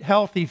just to eat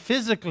healthy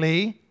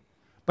physically,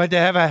 but to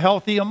have a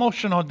healthy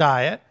emotional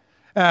diet,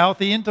 a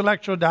healthy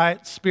intellectual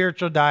diet,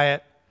 spiritual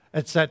diet,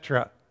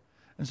 etc.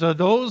 And so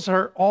those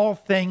are all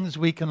things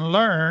we can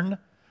learn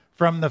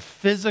from the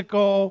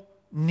physical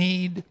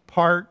need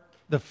part,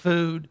 the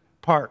food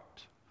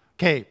part.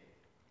 Okay,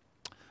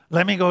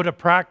 let me go to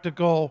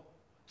practical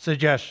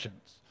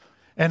suggestions.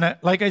 And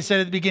like I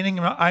said at the beginning,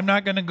 I'm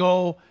not going to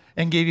go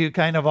and give you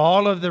kind of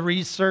all of the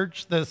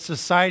research the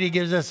society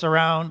gives us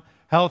around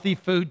healthy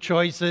food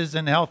choices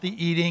and healthy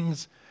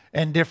eatings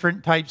and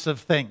different types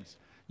of things.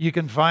 You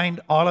can find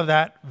all of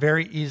that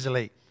very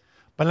easily.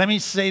 But let me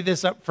say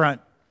this up front.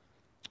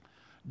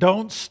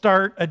 Don't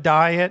start a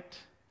diet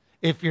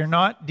if you're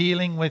not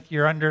dealing with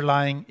your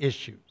underlying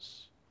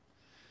issues.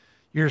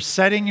 You're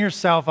setting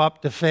yourself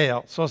up to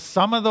fail. So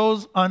some of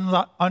those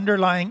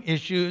underlying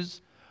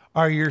issues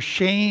are your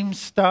shame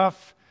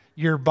stuff,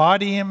 your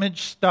body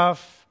image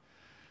stuff.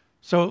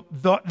 So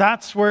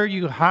that's where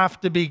you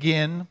have to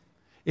begin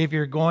if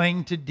you're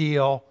going to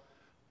deal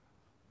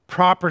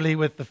properly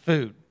with the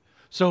food.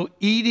 So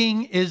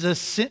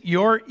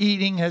your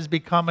eating has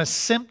become a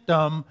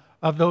symptom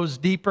of those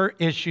deeper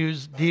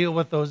issues. Deal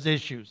with those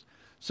issues.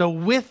 So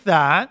with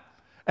that,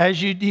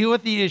 as you deal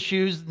with the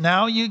issues,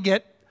 now you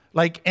get,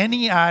 like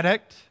any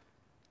addict,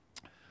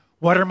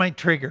 what are my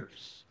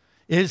triggers?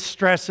 Is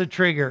stress a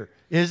trigger?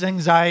 Is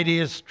anxiety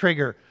a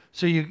trigger?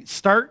 So you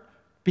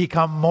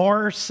become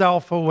more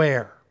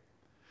self-aware.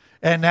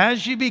 And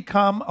as you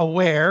become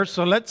aware,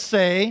 so let's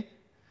say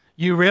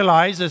you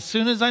realize as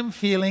soon as I'm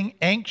feeling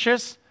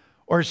anxious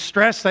or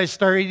stressed, I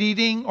start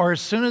eating, or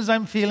as soon as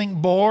I'm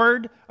feeling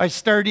bored, I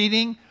start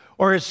eating,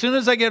 or as soon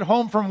as I get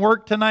home from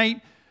work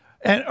tonight,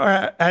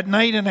 or at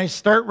night and I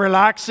start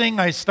relaxing,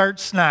 I start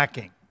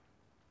snacking.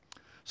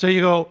 So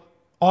you go,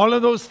 all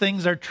of those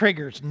things are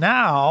triggers.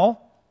 Now,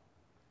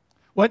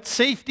 what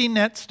safety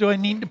nets do I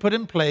need to put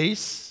in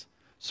place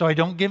so I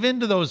don't give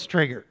in to those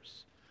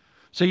triggers?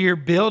 So you're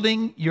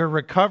building your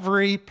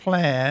recovery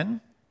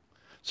plan.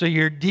 So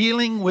you're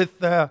dealing with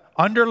the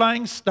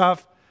underlying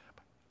stuff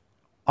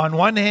on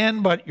one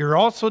hand, but you're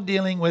also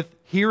dealing with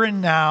here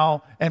and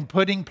now and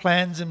putting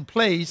plans in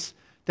place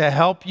to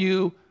help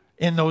you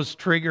in those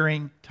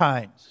triggering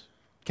times.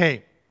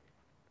 Okay.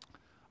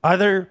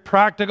 Other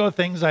practical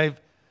things I've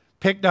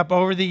picked up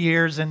over the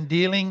years in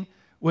dealing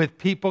with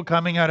people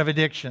coming out of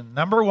addiction.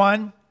 Number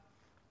one,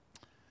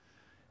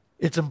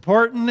 it's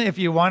important if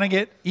you want to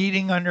get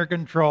eating under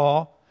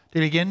control to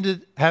begin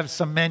to have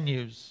some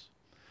menus.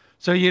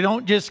 So you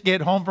don't just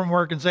get home from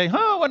work and say,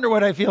 I wonder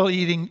what I feel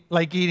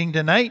like eating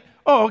tonight.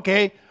 Oh,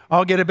 okay,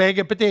 I'll get a bag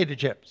of potato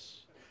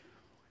chips.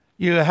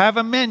 You have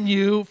a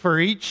menu for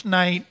each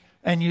night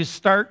and you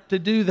start to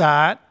do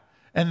that.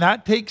 And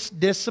that takes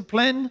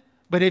discipline.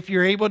 But if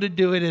you're able to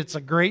do it, it's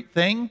a great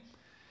thing.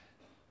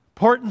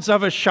 Importance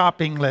of a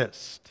shopping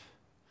list.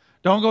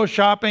 Don't go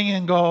shopping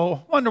and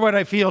go, wonder what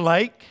I feel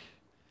like,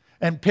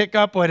 and pick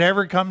up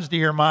whatever comes to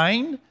your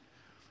mind.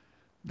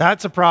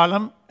 That's a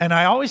problem. And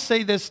I always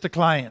say this to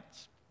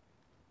clients.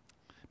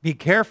 Be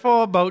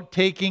careful about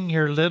taking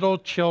your little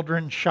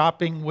children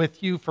shopping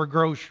with you for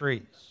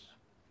groceries.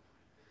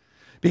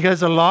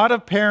 Because a lot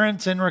of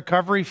parents in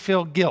recovery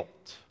feel guilt.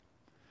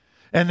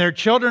 And their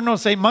children will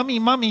say,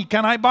 Mommy,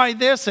 can I buy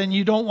this? And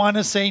you don't want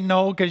to say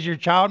no because your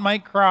child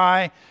might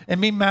cry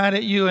and be mad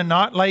at you and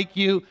not like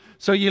you.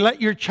 So you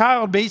let your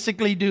child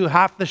basically do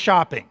half the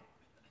shopping.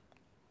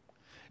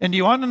 And do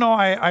you want to know,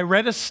 I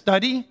read a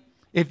study.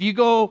 If you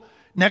go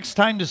next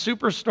time to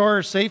Superstore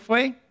or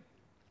Safeway,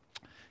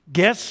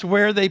 guess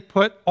where they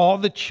put all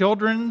the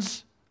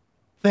children's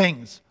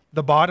things?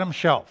 The bottom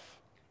shelf.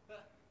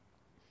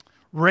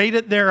 Right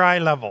at their eye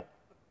level.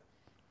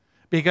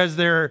 Because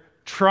they're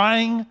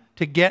trying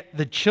to get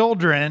the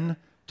children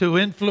to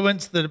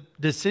influence the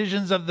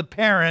decisions of the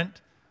parent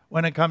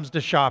when it comes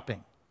to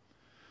shopping.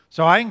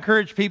 So I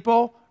encourage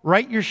people,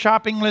 write your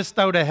shopping list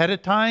out ahead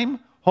of time,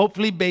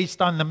 hopefully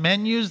based on the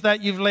menus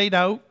that you've laid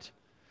out,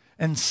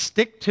 and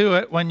stick to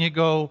it when you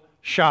go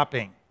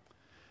shopping.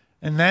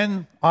 And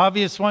then,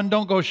 obvious one,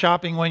 don't go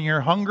shopping when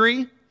you're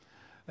hungry.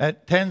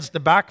 That tends to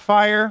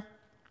backfire.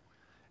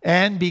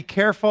 And be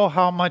careful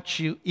how much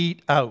you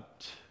eat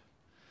out.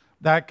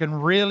 That can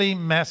really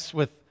mess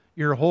with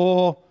your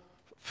whole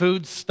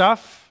food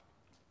stuff.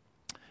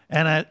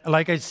 And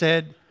like I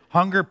said,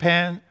 hunger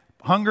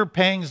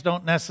pangs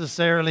don't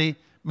necessarily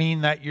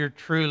mean that you're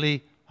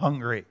truly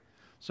hungry.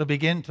 So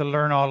begin to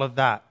learn all of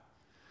that.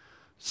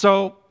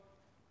 So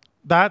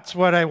that's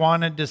what I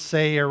wanted to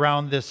say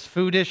around this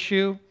food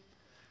issue.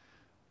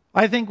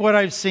 I think what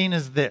I've seen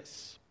is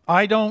this.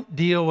 I don't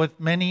deal with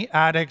many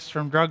addicts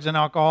from drugs and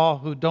alcohol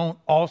who don't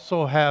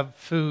also have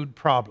food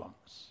problems.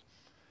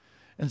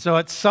 And so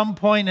at some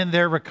point in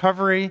their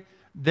recovery,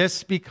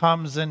 this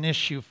becomes an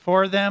issue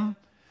for them.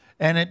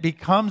 And it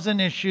becomes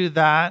an issue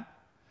that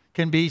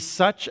can be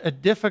such a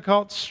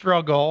difficult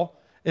struggle,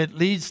 it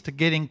leads to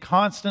getting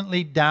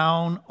constantly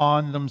down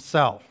on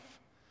themselves.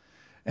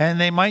 And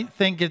they might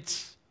think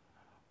it's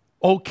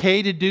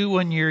okay to do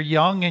when you're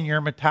young and your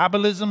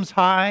metabolism's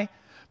high.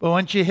 But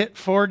once you hit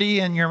 40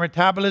 and your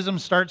metabolism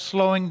starts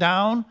slowing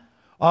down,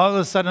 all of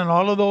a sudden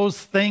all of those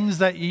things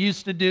that you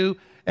used to do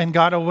and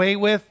got away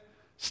with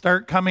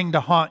start coming to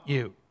haunt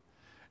you.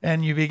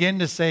 And you begin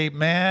to say,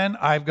 man,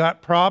 I've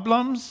got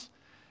problems.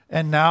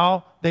 And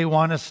now they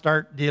want to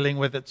start dealing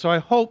with it. So I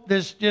hope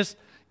this just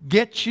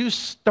gets you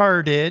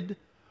started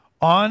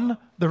on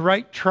the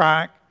right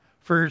track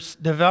for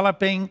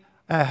developing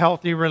a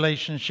healthy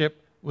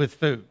relationship with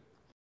food.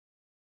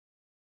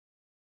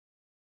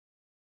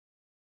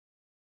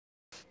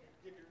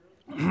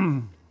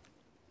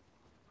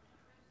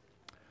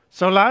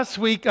 So last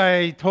week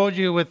I told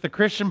you with the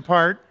Christian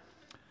part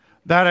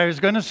that I was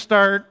going to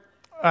start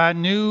a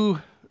new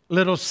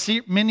little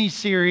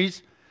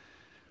mini-series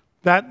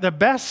that the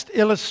best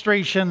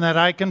illustration that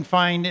I can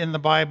find in the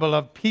Bible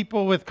of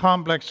people with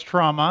complex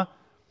trauma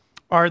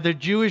are the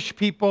Jewish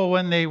people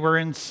when they were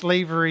in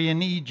slavery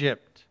in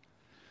Egypt.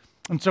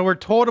 And so we're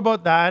told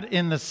about that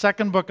in the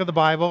second book of the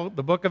Bible,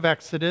 the book of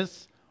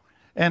Exodus.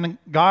 And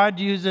God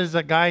uses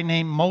a guy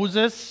named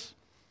Moses,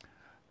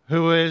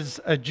 who is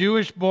a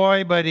Jewish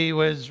boy, but he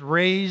was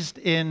raised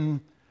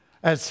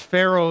as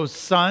Pharaoh's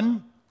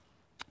son.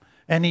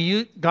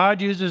 And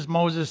God uses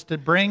Moses to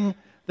bring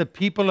the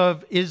people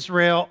of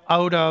Israel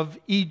out of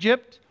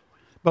Egypt.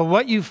 But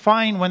what you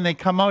find when they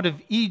come out of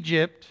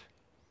Egypt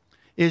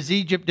is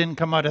Egypt didn't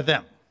come out of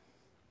them.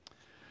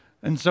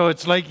 And so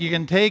it's like you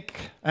can take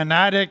an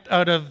addict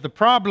out of the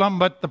problem,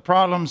 but the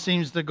problem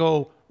seems to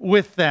go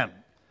with them.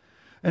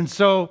 And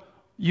so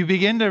you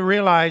begin to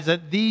realize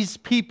that these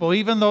people,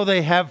 even though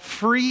they have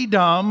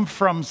freedom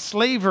from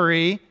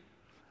slavery,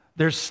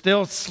 they're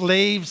still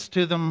slaves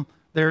to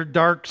their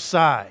dark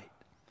side.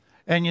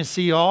 And you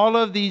see all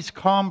of these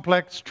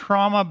complex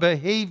trauma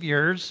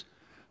behaviors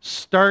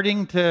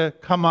starting to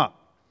come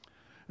up.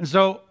 And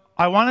so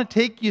I want to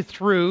take you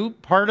through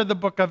part of the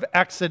book of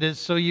Exodus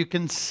so you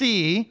can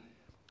see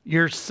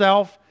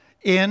yourself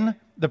in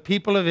the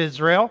people of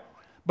Israel,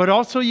 but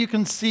also you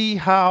can see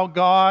how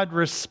God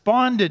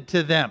responded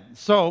to them.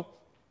 So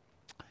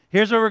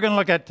here's what we're going to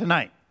look at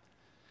tonight.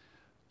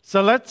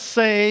 So let's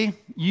say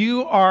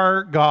you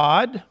are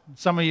God.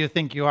 Some of you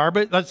think you are,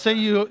 but let's say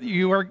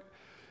you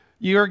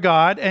are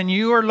God, and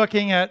you are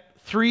looking at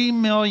 3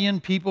 million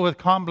people with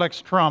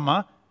complex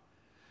trauma,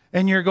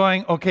 and you're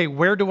going, okay,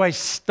 where do I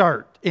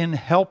start in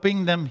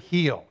helping them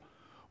heal?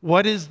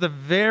 What is the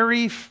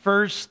very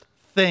first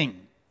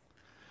thing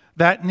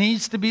that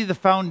needs to be the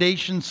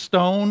foundation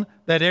stone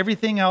that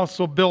everything else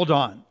will build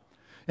on?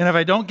 And if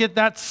I don't get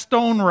that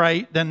stone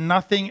right, then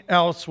nothing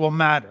else will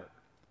matter.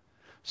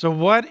 So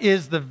what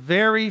is the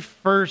very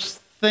first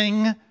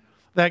thing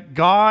that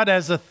God,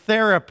 as a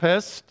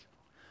therapist,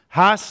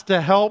 has to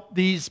help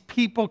these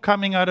people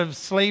coming out of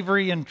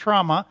slavery and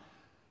trauma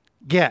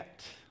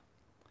get?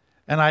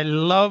 And I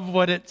love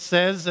what it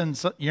says, and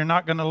so you're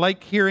not going to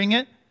like hearing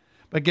it,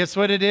 but guess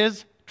what it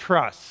is?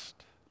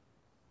 Trust.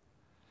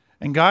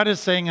 And God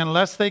is saying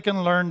unless they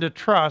can learn to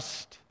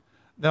trust,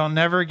 they'll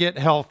never get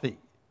healthy.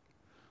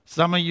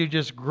 Some of you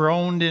just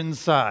groaned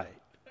inside.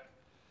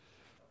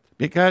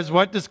 Because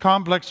what does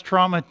complex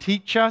trauma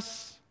teach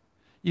us?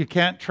 You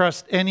can't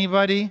trust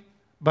anybody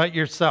but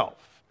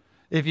yourself.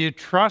 If you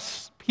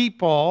trust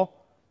people,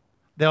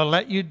 they'll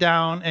let you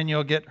down and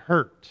you'll get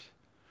hurt.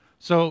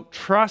 So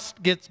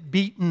trust gets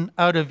beaten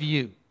out of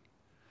you.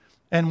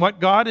 And what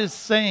God is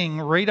saying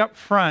right up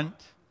front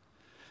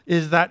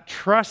is that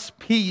trust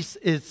piece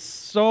is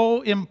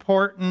so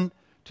important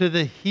to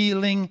the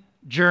healing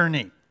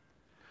journey.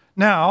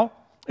 Now,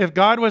 if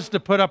God was to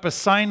put up a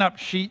sign-up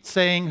sheet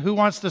saying, who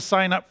wants to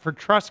sign up for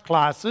trust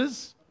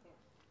classes?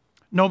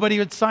 Nobody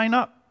would sign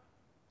up.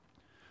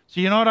 So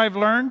you know what I've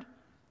learned?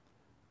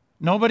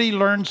 Nobody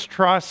learns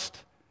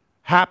trust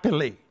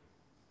happily.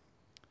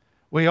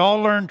 We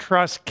all learn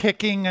trust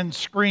kicking and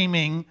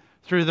screaming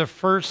through the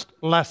first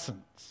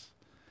lessons.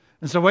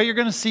 And so what you're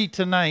going to see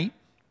tonight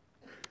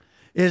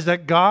is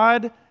that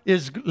God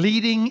is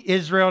leading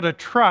Israel to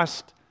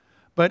trust,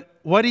 but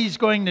what he's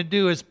going to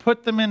do is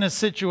put them in a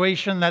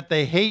situation that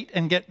they hate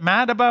and get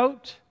mad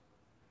about.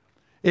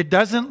 It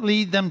doesn't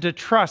lead them to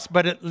trust,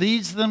 but it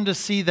leads them to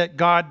see that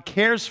God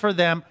cares for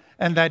them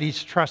and that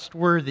he's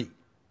trustworthy.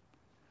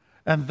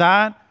 And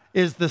that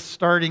is the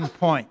starting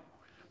point.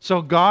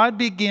 So God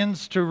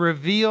begins to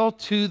reveal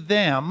to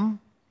them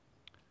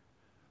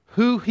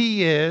who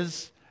he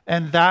is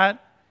and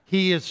that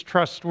he is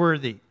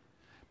trustworthy.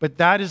 But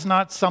that is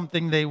not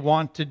something they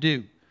want to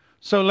do.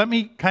 So let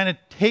me kind of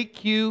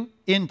take you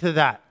into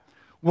that.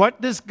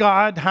 What does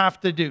God have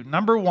to do?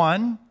 Number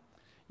one,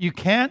 you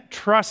can't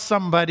trust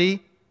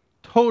somebody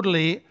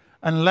totally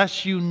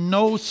unless you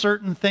know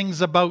certain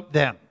things about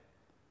them.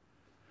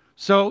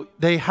 So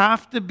they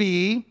have to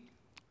be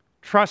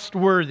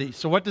trustworthy.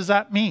 So what does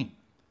that mean?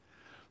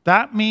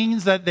 That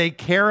means that they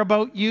care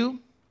about you.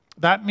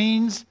 That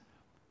means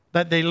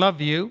that they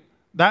love you.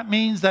 That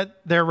means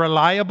that they're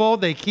reliable.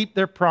 They keep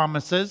their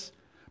promises.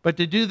 But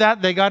to do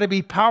that, they got to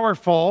be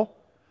powerful.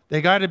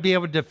 They got to be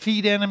able to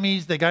defeat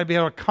enemies. They got to be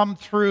able to come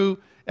through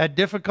at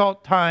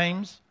difficult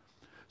times.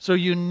 So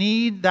you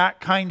need that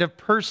kind of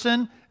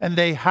person, and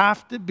they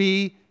have to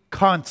be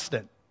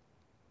constant.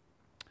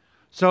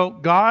 So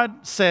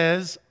God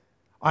says,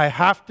 I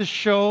have to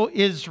show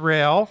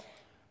Israel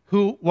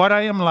what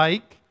I am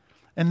like,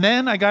 and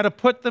then I got to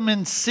put them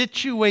in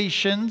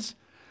situations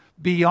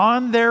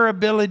beyond their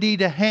ability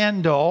to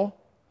handle,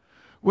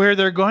 where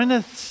they're going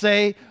to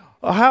say,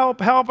 oh,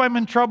 help, help, I'm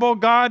in trouble.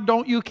 God,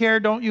 don't you care,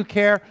 don't you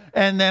care?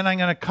 And then I'm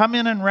going to come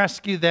in and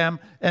rescue them,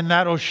 and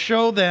that'll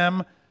show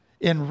them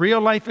in real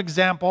life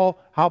example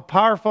how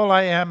powerful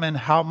I am and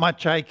how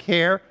much I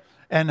care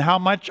and how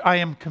much I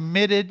am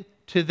committed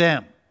to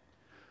them.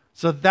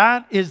 So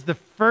that is the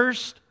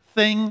first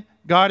thing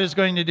God is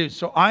going to do.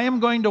 So I am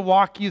going to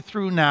walk you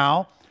through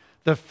now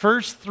the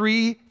first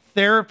 3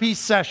 therapy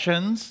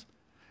sessions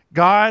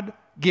God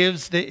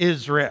gives to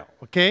Israel,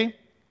 okay?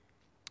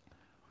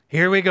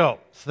 Here we go.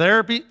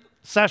 Therapy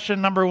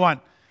session number 1.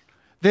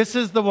 This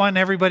is the one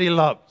everybody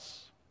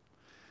loves.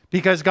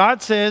 Because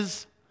God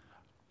says,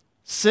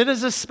 sit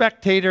as a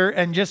spectator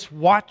and just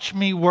watch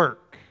me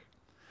work.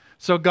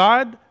 So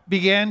God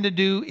began to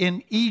do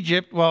in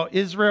Egypt, while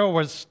Israel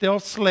was still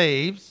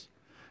slaves,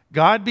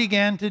 God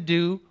began to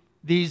do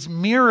these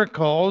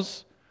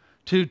miracles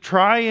to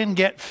try and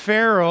get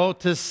Pharaoh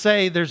to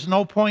say there's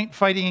no point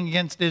fighting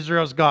against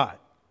Israel's God.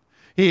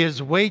 He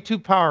is way too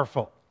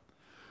powerful.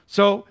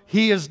 So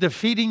he is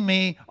defeating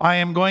me. I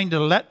am going to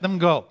let them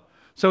go.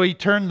 So he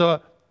turned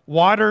the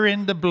water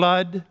into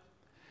blood.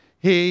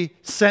 He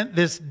sent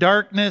this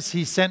darkness.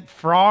 He sent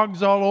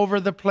frogs all over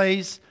the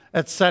place,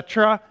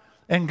 etc.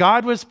 And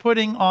God was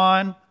putting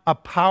on a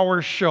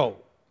power show.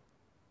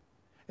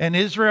 And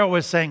Israel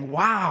was saying,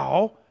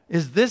 wow,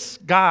 is this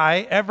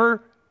guy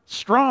ever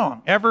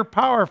strong, ever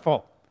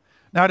powerful?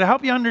 Now, to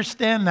help you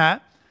understand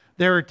that,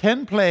 there are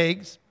 10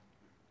 plagues.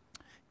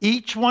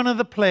 Each one of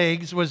the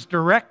plagues was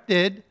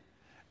directed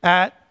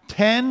at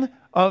 10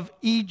 of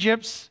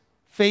Egypt's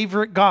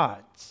favorite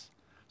gods.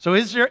 So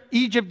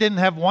Egypt didn't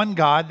have one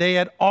god. They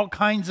had all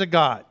kinds of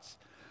gods.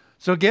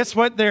 So guess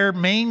what their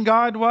main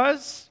god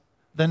was?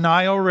 The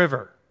Nile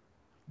River.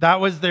 That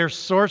was their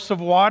source of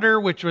water,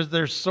 which was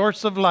their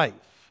source of life.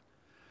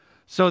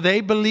 So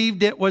they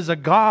believed it was a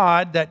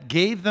god that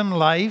gave them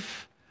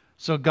life.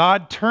 So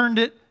God turned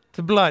it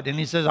to blood. And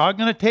he says, I'm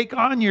going to take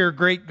on your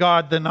great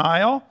god, the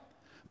Nile,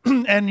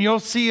 and you'll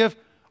see if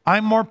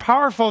I'm more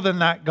powerful than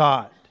that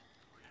god.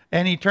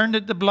 And he turned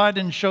it to blood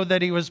and showed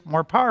that he was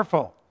more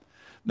powerful.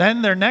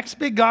 Then their next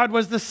big god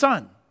was the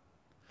sun.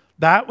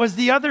 That was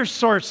the other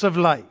source of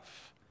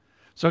life.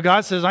 So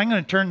God says, I'm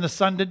going to turn the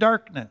sun to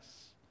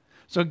darkness.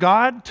 So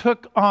God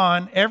took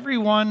on every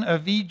one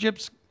of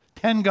Egypt's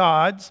 10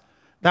 gods.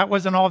 That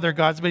wasn't all their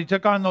gods, but he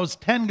took on those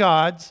 10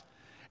 gods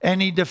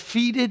and he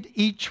defeated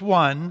each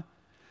one.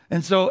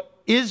 And so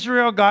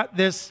Israel got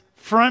this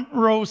front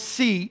row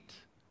seat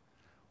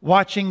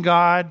watching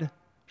God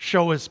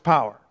show his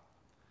power.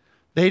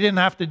 They didn't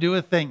have to do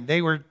a thing.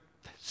 They were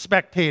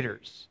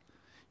spectators.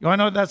 You want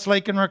to know what that's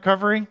like in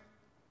recovery?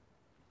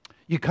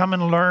 You come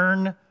and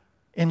learn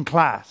in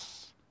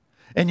class.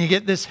 And you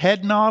get this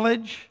head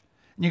knowledge.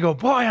 And you go,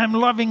 boy, I'm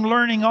loving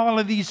learning all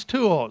of these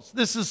tools.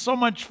 This is so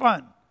much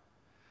fun.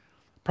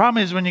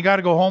 Problem is when you got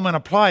to go home and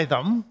apply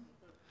them,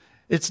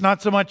 it's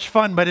not so much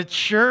fun, but it's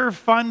sure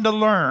fun to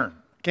learn.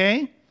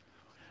 Okay?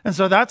 And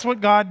so that's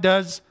what God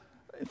does.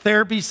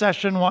 Therapy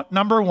session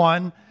number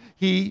 1,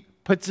 he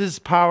puts his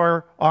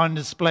power on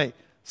display.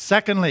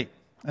 Secondly,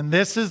 and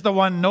this is the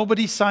one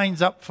nobody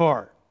signs up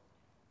for.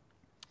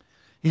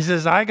 He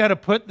says, I got to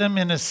put them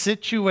in a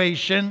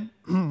situation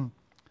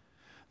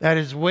that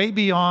is way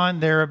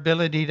beyond their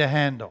ability to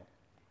handle.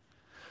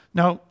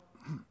 Now,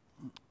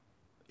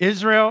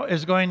 Israel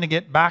is going to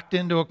get backed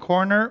into a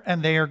corner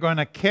and they are going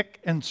to kick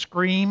and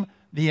scream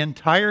the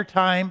entire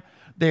time.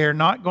 They are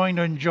not going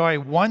to enjoy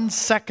 1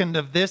 second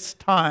of this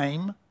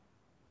time.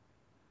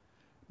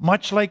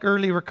 Much like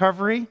early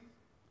recovery,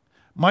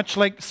 much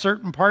like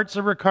certain parts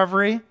of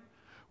recovery,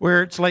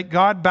 where it's like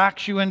God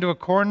backs you into a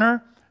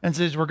corner and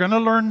says, we're going to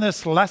learn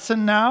this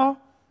lesson now.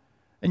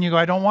 And you go,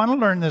 I don't want to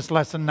learn this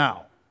lesson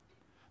now.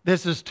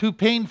 This is too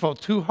painful,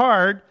 too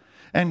hard.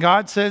 And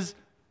God says,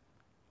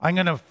 I'm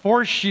going to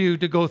force you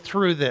to go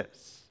through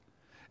this.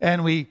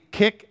 And we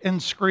kick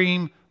and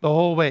scream the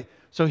whole way.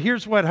 So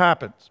here's what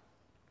happens.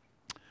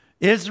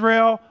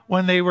 Israel,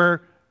 when they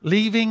were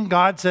leaving,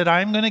 God said,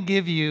 I'm going to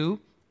give you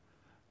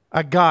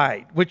a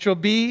guide, which will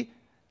be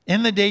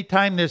in the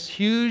daytime this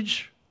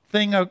huge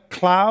thing of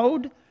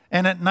cloud,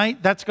 and at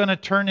night that's going to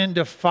turn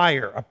into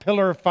fire, a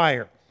pillar of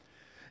fire.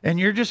 And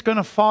you're just going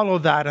to follow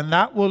that, and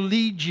that will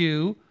lead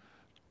you,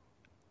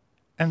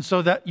 and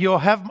so that you'll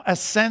have a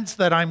sense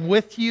that I'm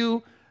with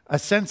you, a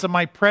sense of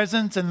my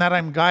presence, and that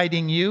I'm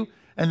guiding you,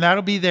 and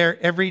that'll be there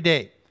every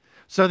day.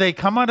 So they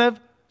come out of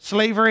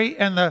slavery,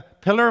 and the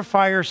pillar of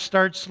fire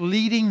starts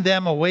leading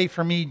them away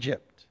from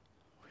Egypt.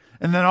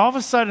 And then all of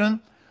a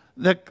sudden,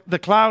 the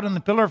cloud and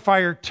the pillar of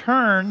fire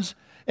turns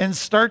and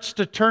starts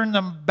to turn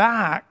them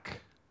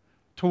back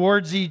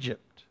towards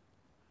Egypt.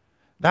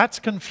 That's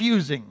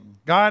confusing.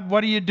 God,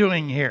 what are you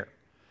doing here?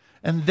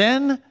 And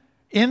then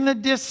in the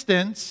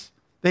distance,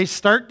 they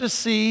start to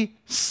see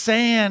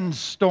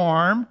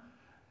sandstorm,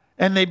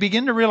 and they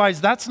begin to realize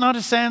that's not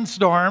a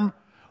sandstorm,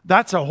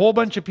 that's a whole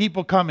bunch of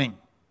people coming.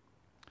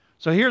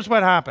 So here's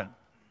what happened.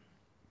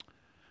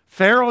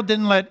 Pharaoh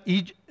didn't let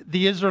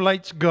the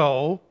Israelites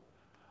go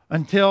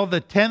until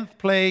the 10th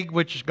plague,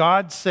 which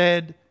God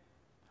said,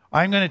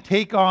 I'm going to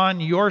take on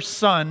your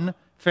son,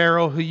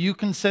 Pharaoh, who you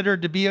consider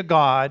to be a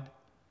god,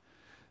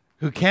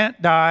 who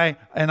can't die,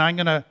 and I'm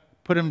going to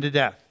put him to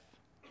death.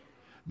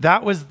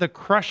 That was the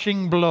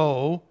crushing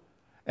blow,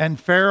 and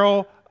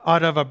Pharaoh,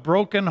 out of a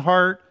broken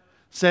heart,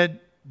 said,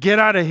 get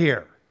out of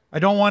here. I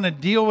don't want to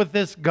deal with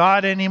this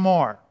God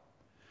anymore.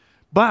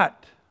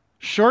 But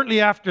shortly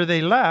after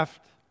they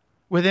left,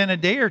 within a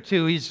day or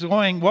two, he's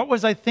going, what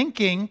was I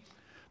thinking?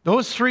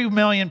 Those 3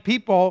 million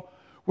people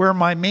were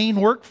my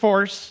main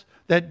workforce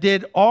that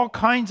did all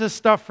kinds of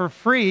stuff for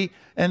free,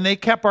 and they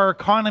kept our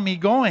economy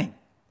going.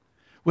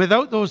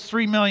 Without those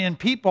 3 million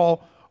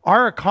people,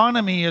 our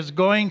economy is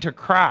going to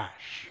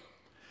crash.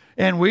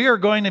 And we are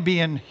going to be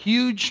in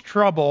huge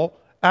trouble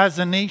as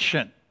a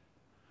nation.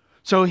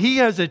 So he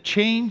has a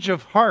change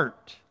of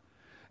heart.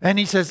 And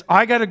he says,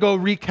 I got to go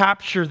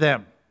recapture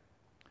them.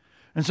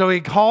 And so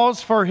he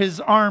calls for his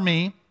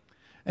army,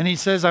 and he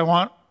says, I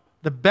want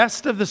the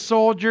best of the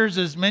soldiers,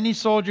 as many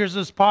soldiers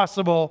as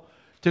possible,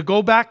 to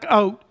go back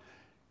out,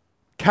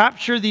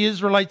 capture the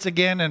Israelites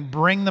again, and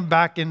bring them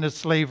back into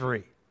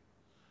slavery.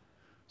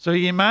 So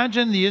you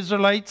imagine the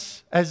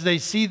Israelites as they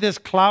see this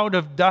cloud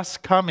of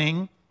dust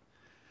coming,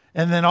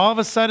 and then all of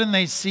a sudden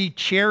they see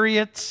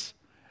chariots,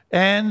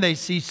 and they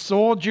see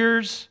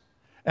soldiers,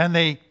 and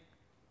they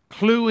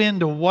clue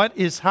into what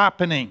is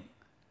happening.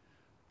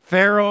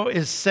 Pharaoh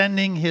is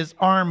sending his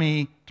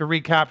army to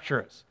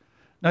recapture us.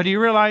 Now, do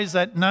you realize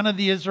that none of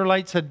the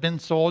Israelites had been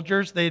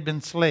soldiers? They had been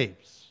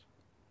slaves.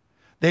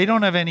 They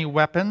don't have any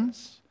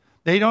weapons.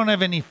 They don't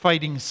have any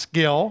fighting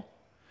skill.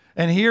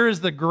 And here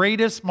is the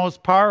greatest,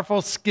 most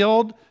powerful,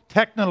 skilled,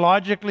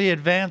 technologically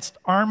advanced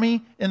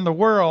army in the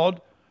world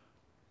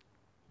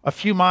a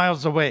few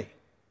miles away.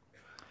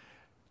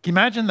 Can you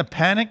imagine the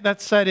panic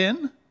that set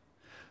in?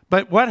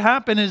 But what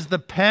happened is the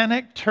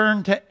panic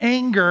turned to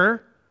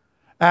anger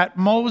at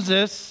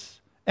Moses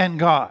and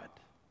God.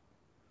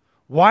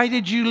 Why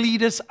did you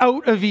lead us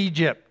out of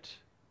Egypt?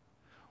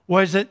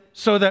 Was it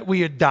so that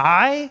we would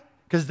die?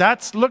 Because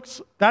that's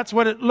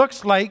what it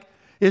looks like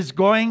is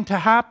going to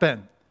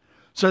happen.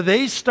 So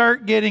they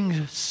start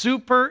getting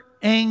super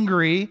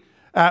angry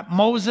at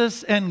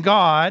Moses and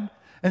God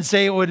and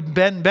say it would have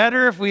been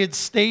better if we had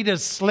stayed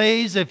as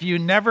slaves, if you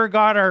never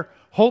got our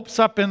hopes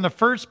up in the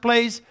first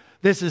place.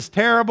 This is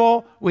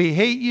terrible. We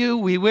hate you.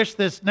 We wish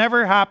this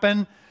never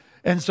happened.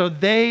 And so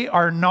they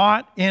are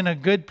not in a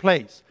good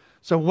place.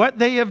 So what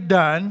they have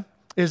done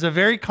is a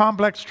very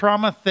complex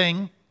trauma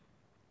thing.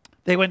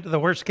 They went to the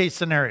worst case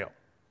scenario.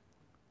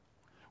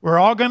 We're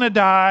all going to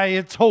die.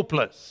 It's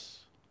hopeless.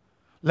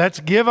 Let's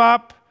give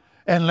up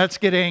and let's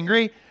get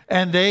angry.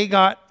 And they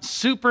got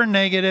super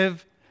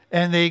negative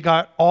and they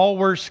got all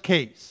worst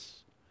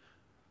case.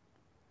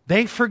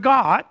 They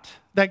forgot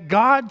that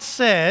God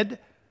said,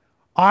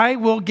 I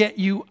will get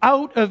you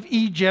out of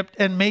Egypt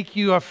and make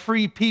you a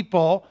free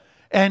people.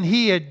 And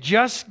he had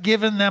just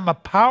given them a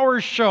power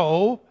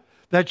show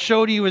that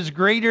showed he was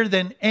greater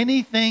than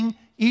anything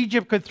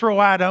Egypt could throw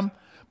at him.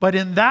 But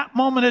in that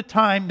moment of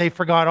time, they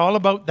forgot all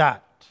about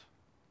that.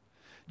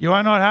 You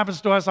want to know what happens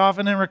to us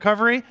often in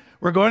recovery?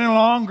 We're going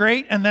along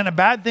great, and then a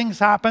bad thing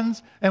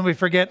happens, and we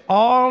forget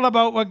all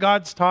about what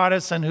God's taught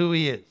us and who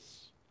he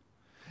is.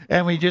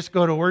 And we just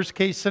go to worst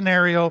case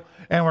scenario,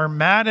 and we're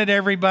mad at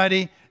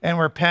everybody, and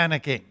we're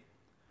panicking.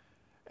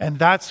 And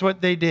that's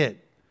what they did.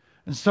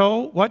 And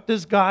so what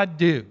does God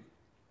do?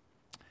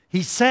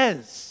 He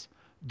says,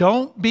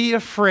 don't be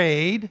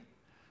afraid,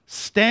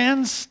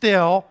 stand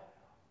still,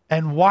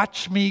 and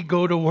watch me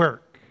go to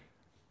work.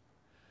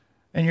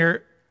 And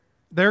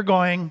they're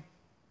going,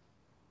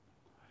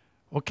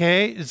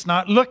 okay, it's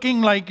not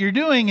looking like you're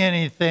doing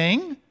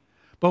anything.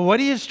 But what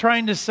he is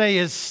trying to say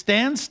is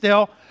stand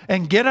still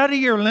and get out of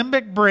your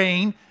limbic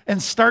brain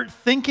and start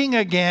thinking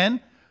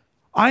again.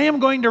 I am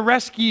going to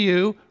rescue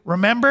you.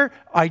 Remember,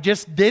 I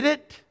just did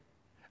it.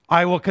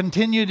 I will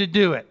continue to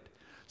do it.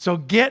 So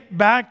get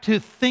back to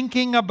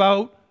thinking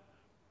about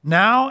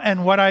now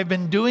and what I've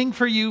been doing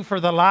for you for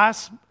the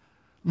last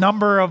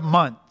number of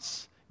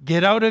months.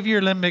 Get out of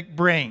your limbic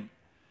brain.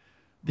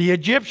 The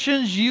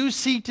Egyptians you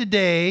see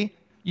today,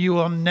 you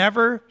will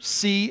never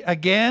see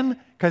again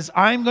because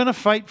I'm going to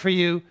fight for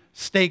you.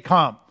 Stay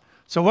calm.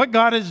 So what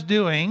God is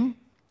doing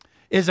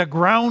is a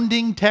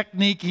grounding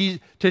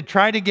technique to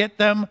try to get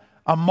them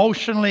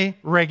emotionally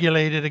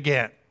regulated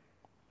again.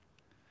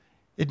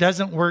 It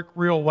doesn't work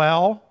real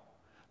well.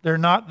 They're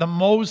not the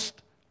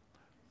most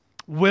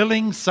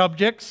willing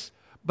subjects.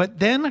 But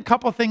then a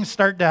couple things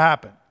start to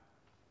happen.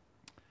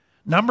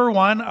 Number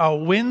one, a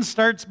wind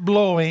starts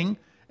blowing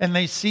and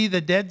they see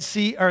the Dead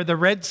Sea or the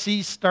Red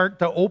Sea start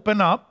to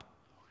open up.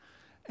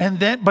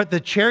 But the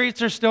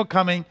chariots are still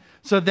coming.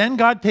 So then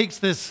God takes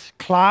this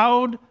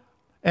cloud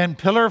and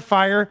pillar of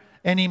fire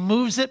and he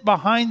moves it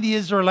behind the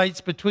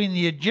Israelites between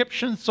the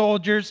Egyptian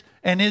soldiers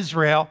and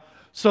Israel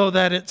so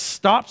that it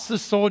stops the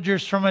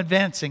soldiers from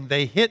advancing.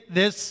 They hit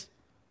this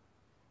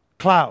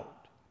cloud.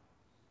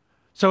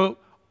 So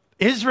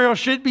Israel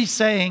should be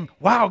saying,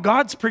 wow,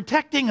 God's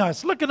protecting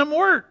us. Look at him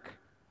work.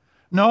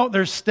 No,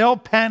 they're still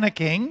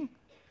panicking.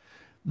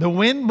 The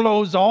wind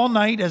blows all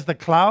night as the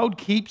cloud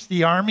keeps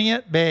the army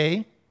at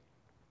bay.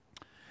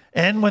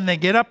 And when they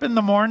get up in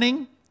the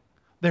morning,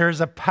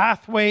 there's a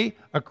pathway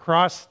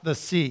across the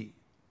sea.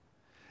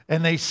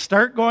 And they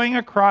start going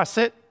across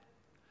it.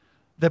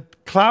 The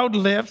cloud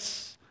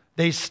lifts.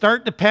 They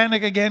start to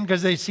panic again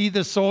because they see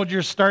the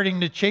soldiers starting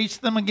to chase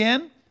them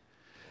again.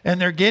 And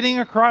they're getting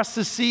across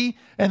the sea,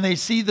 and they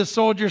see the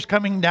soldiers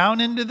coming down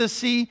into the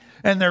sea,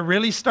 and they're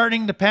really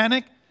starting to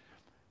panic.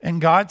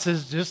 And God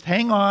says, just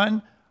hang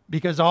on,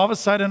 because all of a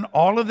sudden,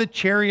 all of the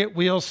chariot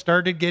wheels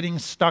started getting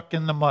stuck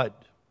in the mud.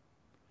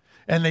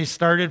 And they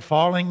started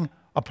falling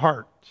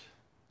apart.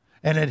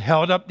 And it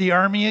held up the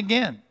army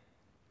again.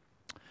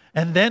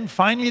 And then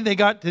finally they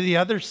got to the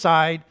other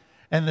side,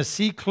 and the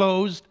sea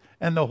closed,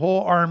 and the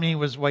whole army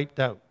was wiped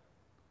out.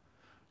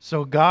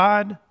 So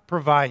God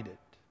provided.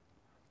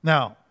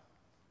 Now,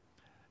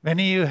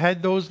 many of you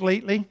had those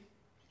lately?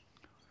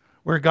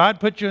 Where God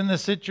put you in the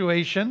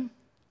situation,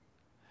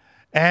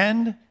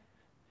 and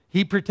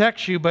he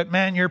protects you, but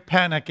man, you're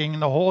panicking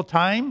the whole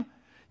time.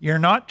 You're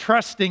not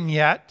trusting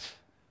yet,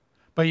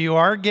 but you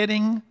are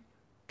getting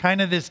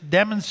kind of this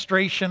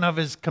demonstration of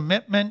his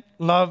commitment,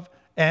 love,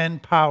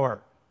 and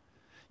power.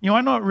 You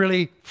want to know what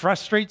really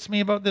frustrates me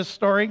about this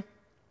story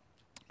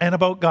and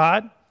about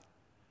God?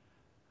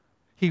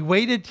 He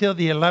waited till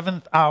the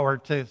 11th hour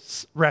to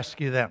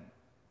rescue them.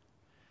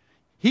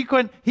 He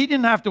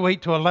didn't have to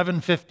wait till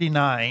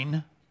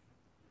 11:59.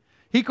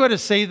 He could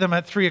have saved them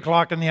at 3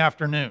 o'clock in the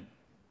afternoon.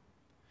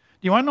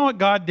 Do you want to know what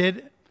God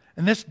did?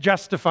 And this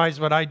justifies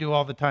what I do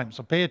all the time,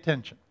 so pay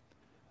attention.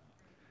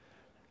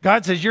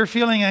 God says, you're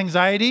feeling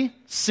anxiety?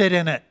 Sit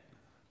in it.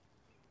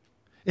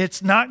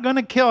 It's not going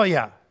to kill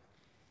you.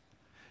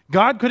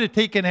 God could have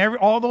taken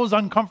all those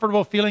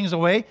uncomfortable feelings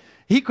away.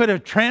 He could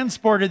have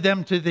transported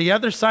them to the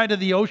other side of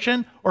the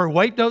ocean or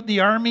wiped out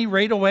the army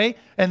right away,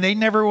 and they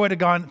never would have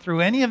gone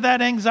through any of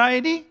that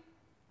anxiety.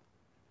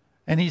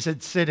 And he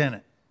said, sit in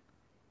it.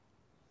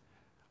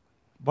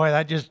 Boy,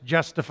 that just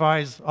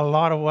justifies a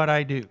lot of what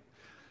I do.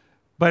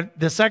 But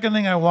the second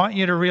thing I want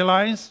you to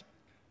realize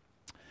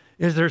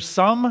is there's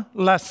some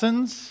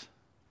lessons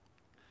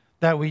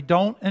that we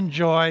don't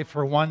enjoy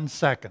for 1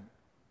 second.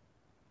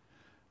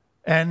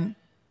 And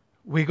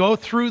we go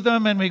through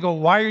them and we go,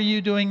 why are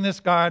you doing this,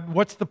 God?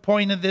 What's the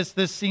point of this?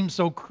 This seems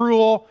so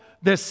cruel.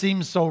 This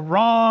seems so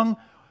wrong.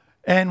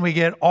 And we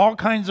get all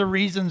kinds of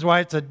reasons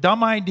why it's a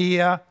dumb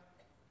idea.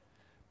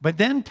 But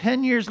then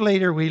 10 years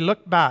later, we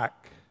look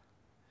back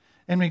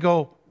and we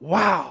go,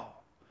 wow,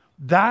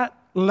 that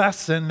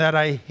lesson that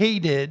I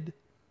hated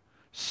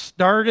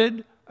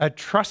started a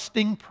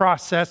trusting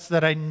process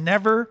that I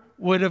never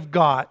would have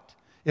got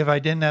if I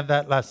didn't have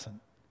that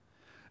lesson.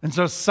 And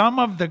so some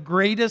of the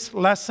greatest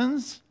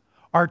lessons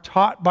are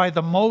taught by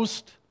the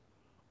most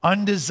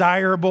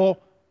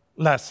undesirable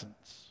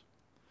lessons.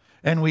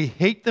 And we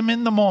hate them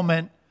in the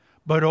moment,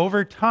 but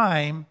over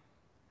time,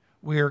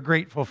 we are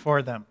grateful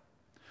for them.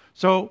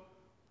 So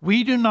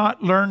we do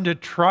not learn to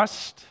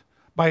trust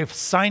by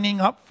signing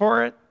up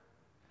for it.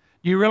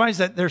 Do you realize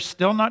that they're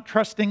still not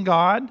trusting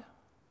God?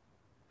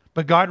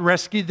 But God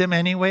rescued them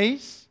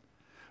anyways.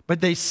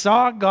 But they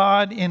saw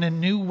God in a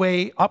new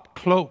way up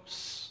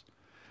close.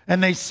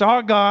 And they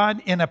saw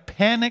God in a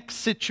panic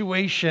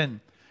situation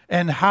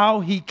and how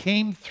he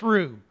came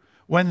through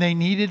when they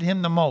needed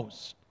him the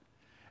most.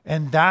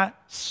 And that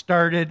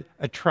started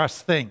a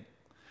trust thing.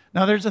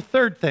 Now there's a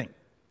third thing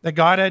that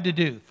God had to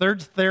do.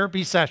 Third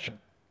therapy session.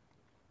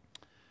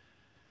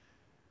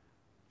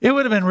 It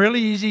would have been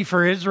really easy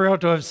for Israel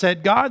to have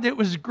said, God, it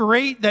was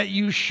great that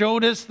you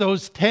showed us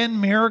those 10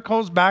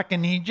 miracles back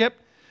in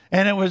Egypt.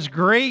 And it was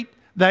great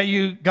that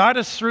you got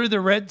us through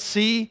the Red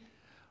Sea.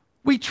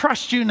 We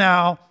trust you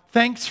now.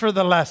 Thanks for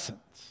the lessons.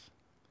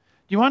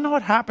 Do you want to know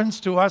what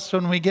happens to us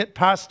when we get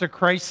past a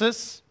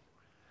crisis?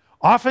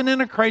 Often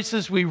in a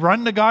crisis, we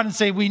run to God and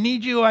say, we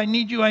need you, I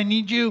need you, I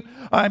need you.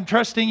 I'm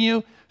trusting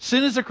you. As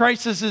soon as the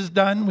crisis is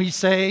done, we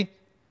say,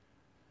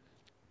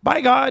 bye,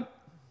 God.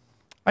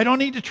 I don't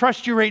need to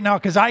trust you right now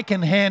because I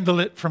can handle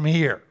it from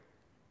here.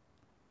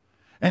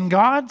 And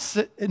God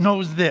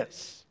knows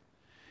this.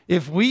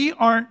 If we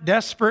aren't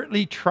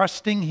desperately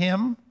trusting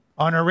him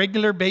on a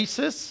regular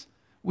basis,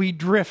 we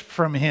drift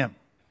from him.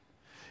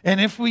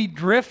 And if we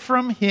drift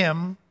from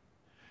him,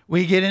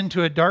 we get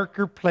into a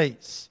darker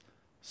place,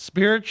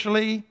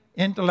 spiritually,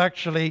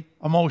 intellectually,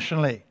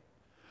 emotionally.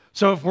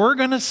 So if we're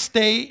going to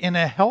stay in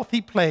a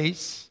healthy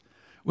place,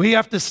 we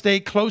have to stay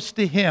close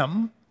to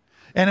him.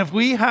 And if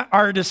we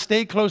are to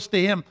stay close to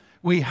him,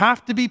 we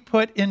have to be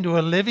put into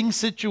a living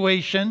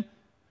situation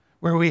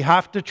where we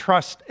have to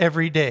trust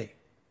every day.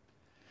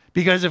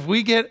 Because if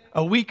we get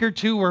a week or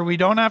two where we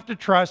don't have to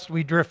trust,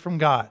 we drift from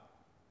God.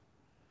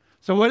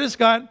 So what does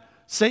God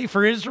say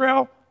for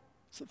Israel?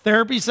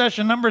 Therapy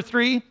session number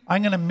 3,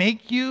 I'm going to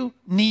make you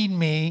need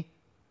me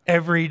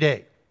every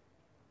day.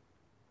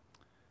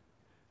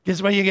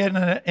 Guess what you get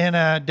in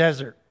a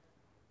desert?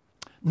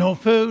 No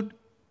food,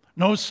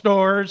 no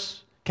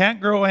stores,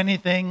 can't grow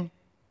anything.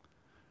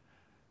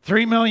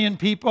 3 million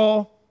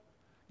people.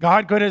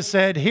 God could have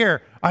said,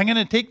 here, I'm going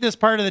to take this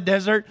part of the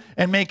desert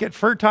and make it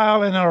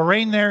fertile and it'll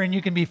rain there and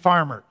you can be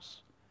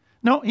farmers.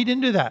 No, he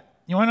didn't do that.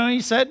 You want to know what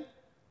he said?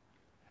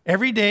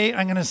 Every day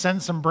I'm going to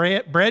send some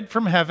bread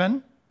from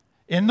heaven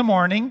in the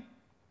morning,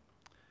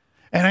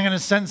 and I'm going to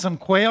send some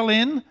quail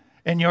in,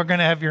 and you're going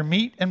to have your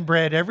meat and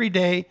bread every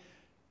day.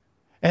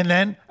 And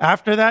then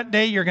after that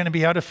day, you're going to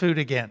be out of food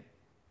again.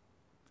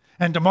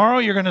 And tomorrow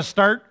you're going to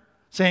start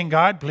saying,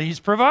 God, please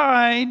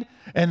provide.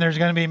 And there's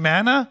going to be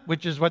manna,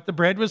 which is what the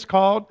bread was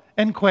called,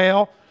 and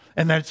quail.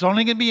 And that's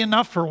only going to be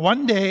enough for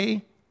one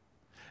day.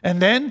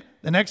 And then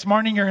the next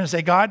morning you're going to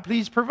say, God,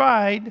 please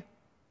provide.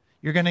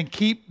 You're going to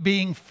keep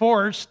being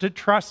forced to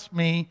trust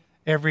me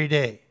every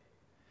day.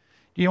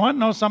 Do you want to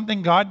know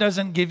something? God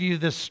doesn't give you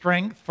the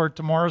strength for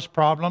tomorrow's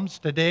problems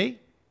today.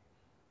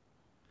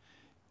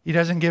 He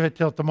doesn't give it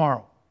till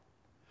tomorrow.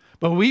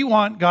 But we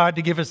want God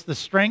to give us the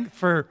strength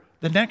for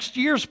the next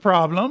year's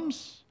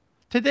problems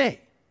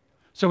today.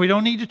 So we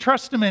don't need to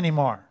trust him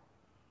anymore.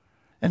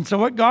 And so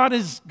what God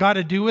has got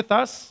to do with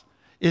us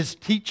is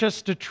teach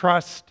us to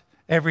trust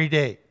every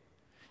day.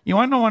 You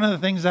want to know one of the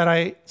things that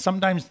I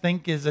sometimes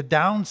think is a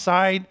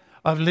downside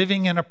of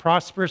living in a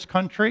prosperous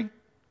country?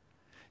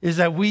 Is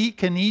that we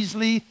can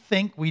easily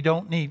think we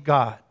don't need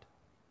God.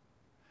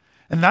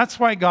 And that's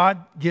why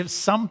God gives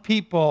some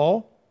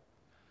people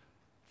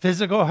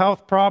physical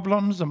health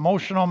problems,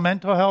 emotional,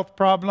 mental health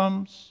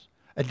problems,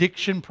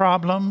 addiction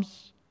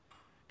problems,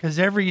 because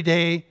every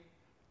day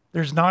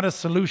there's not a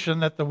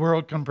solution that the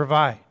world can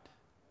provide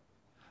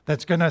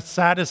that's going to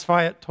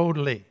satisfy it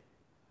totally.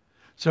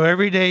 So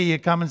every day you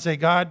come and say,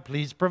 God,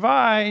 please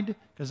provide,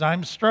 because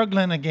I'm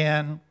struggling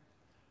again.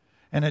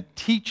 And it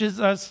teaches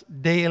us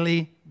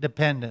daily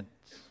dependence.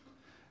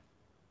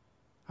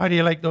 How do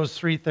you like those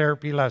 3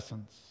 therapy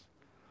lessons?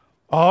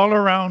 All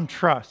around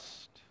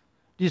trust.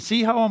 Do you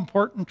see how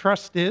important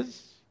trust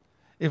is?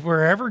 If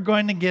we're ever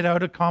going to get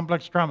out of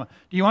complex trauma.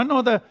 Do you want to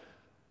know the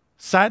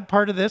sad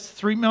part of this,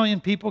 3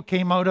 million people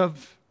came out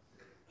of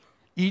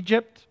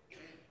Egypt.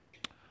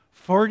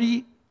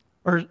 40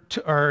 or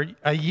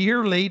a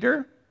year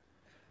later,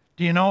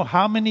 do you know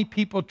how many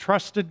people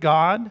trusted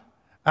God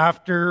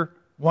after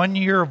 1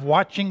 year of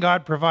watching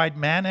God provide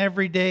manna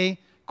every day,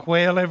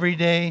 quail every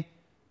day?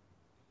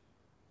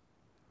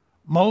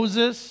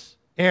 Moses,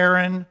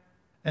 Aaron,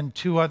 and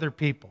 2 other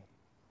people.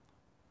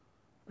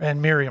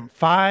 And Miriam.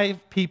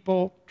 5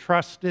 people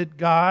trusted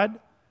God.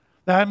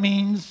 That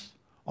means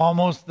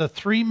almost the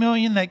 3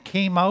 million that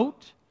came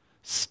out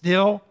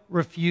still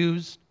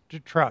refused to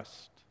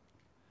trust.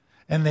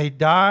 And they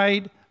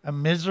died a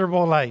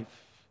miserable life.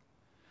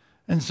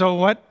 And so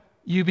what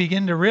you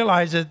begin to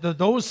realize is that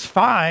those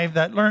 5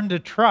 that learned to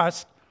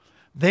trust,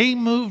 they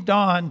moved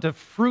on to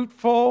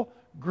fruitful,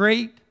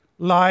 great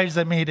lives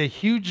that made a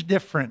huge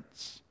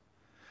difference.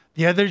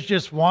 The others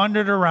just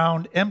wandered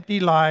around empty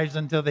lives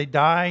until they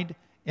died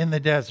in the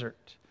desert.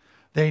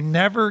 They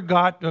never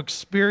got to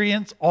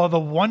experience all the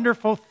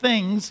wonderful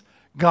things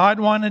God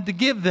wanted to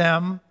give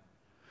them,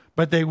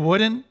 but they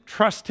wouldn't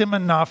trust Him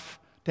enough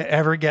to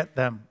ever get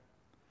them.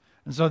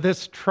 And so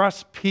this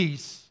trust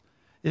piece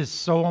is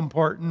so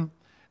important.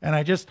 And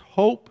I just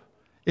hope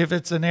if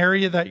it's an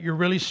area that you're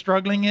really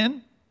struggling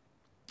in,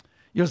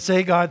 you'll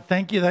say, God,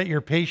 thank you that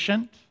you're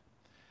patient.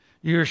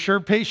 You're sure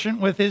patient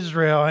with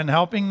Israel and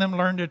helping them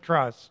learn to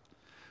trust.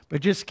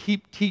 But just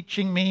keep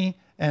teaching me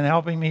and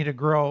helping me to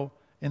grow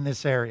in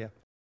this area.